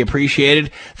 greatly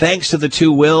appreciated. Thanks to the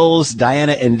two Wills,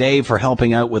 Diana and Dave, for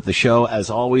helping out with the show as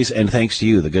always. And thanks to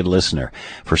you, the good listener,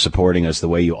 for supporting us the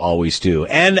way you always do.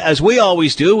 And as we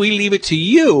always do, we leave it to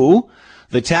you,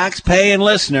 the tax-paying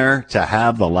listener, to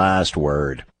have the last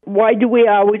word. Why do we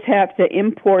always have to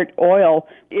import oil?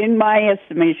 In my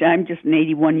estimation, I'm just an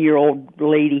 81-year-old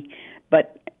lady,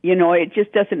 but, it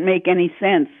just doesn't make any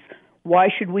sense. Why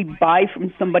should we buy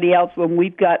from somebody else when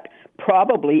we've got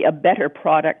probably a better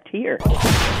product here?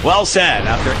 Well said,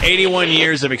 after 81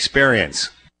 years of experience.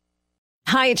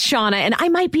 Hi, it's Shauna, and I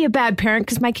might be a bad parent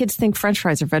because my kids think French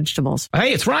fries are vegetables.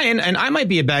 Hey, it's Ryan, and I might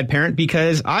be a bad parent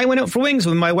because I went out for wings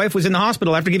when my wife was in the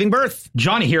hospital after giving birth.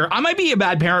 Johnny here. I might be a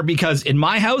bad parent because in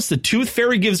my house, the tooth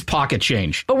fairy gives pocket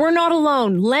change. But we're not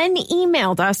alone. Len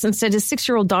emailed us and said his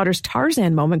 6-year-old daughter's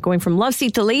Tarzan moment going from love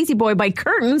seat to lazy boy by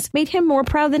curtains made him more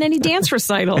proud than any dance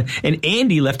recital. And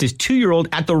Andy left his 2-year-old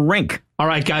at the rink. All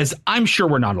right, guys, I'm sure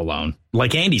we're not alone.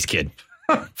 Like Andy's kid.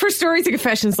 For stories and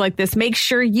confessions like this, make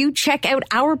sure you check out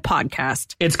our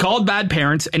podcast. It's called Bad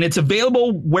Parents, and it's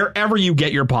available wherever you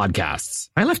get your podcasts.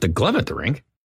 I left a glove at the rink.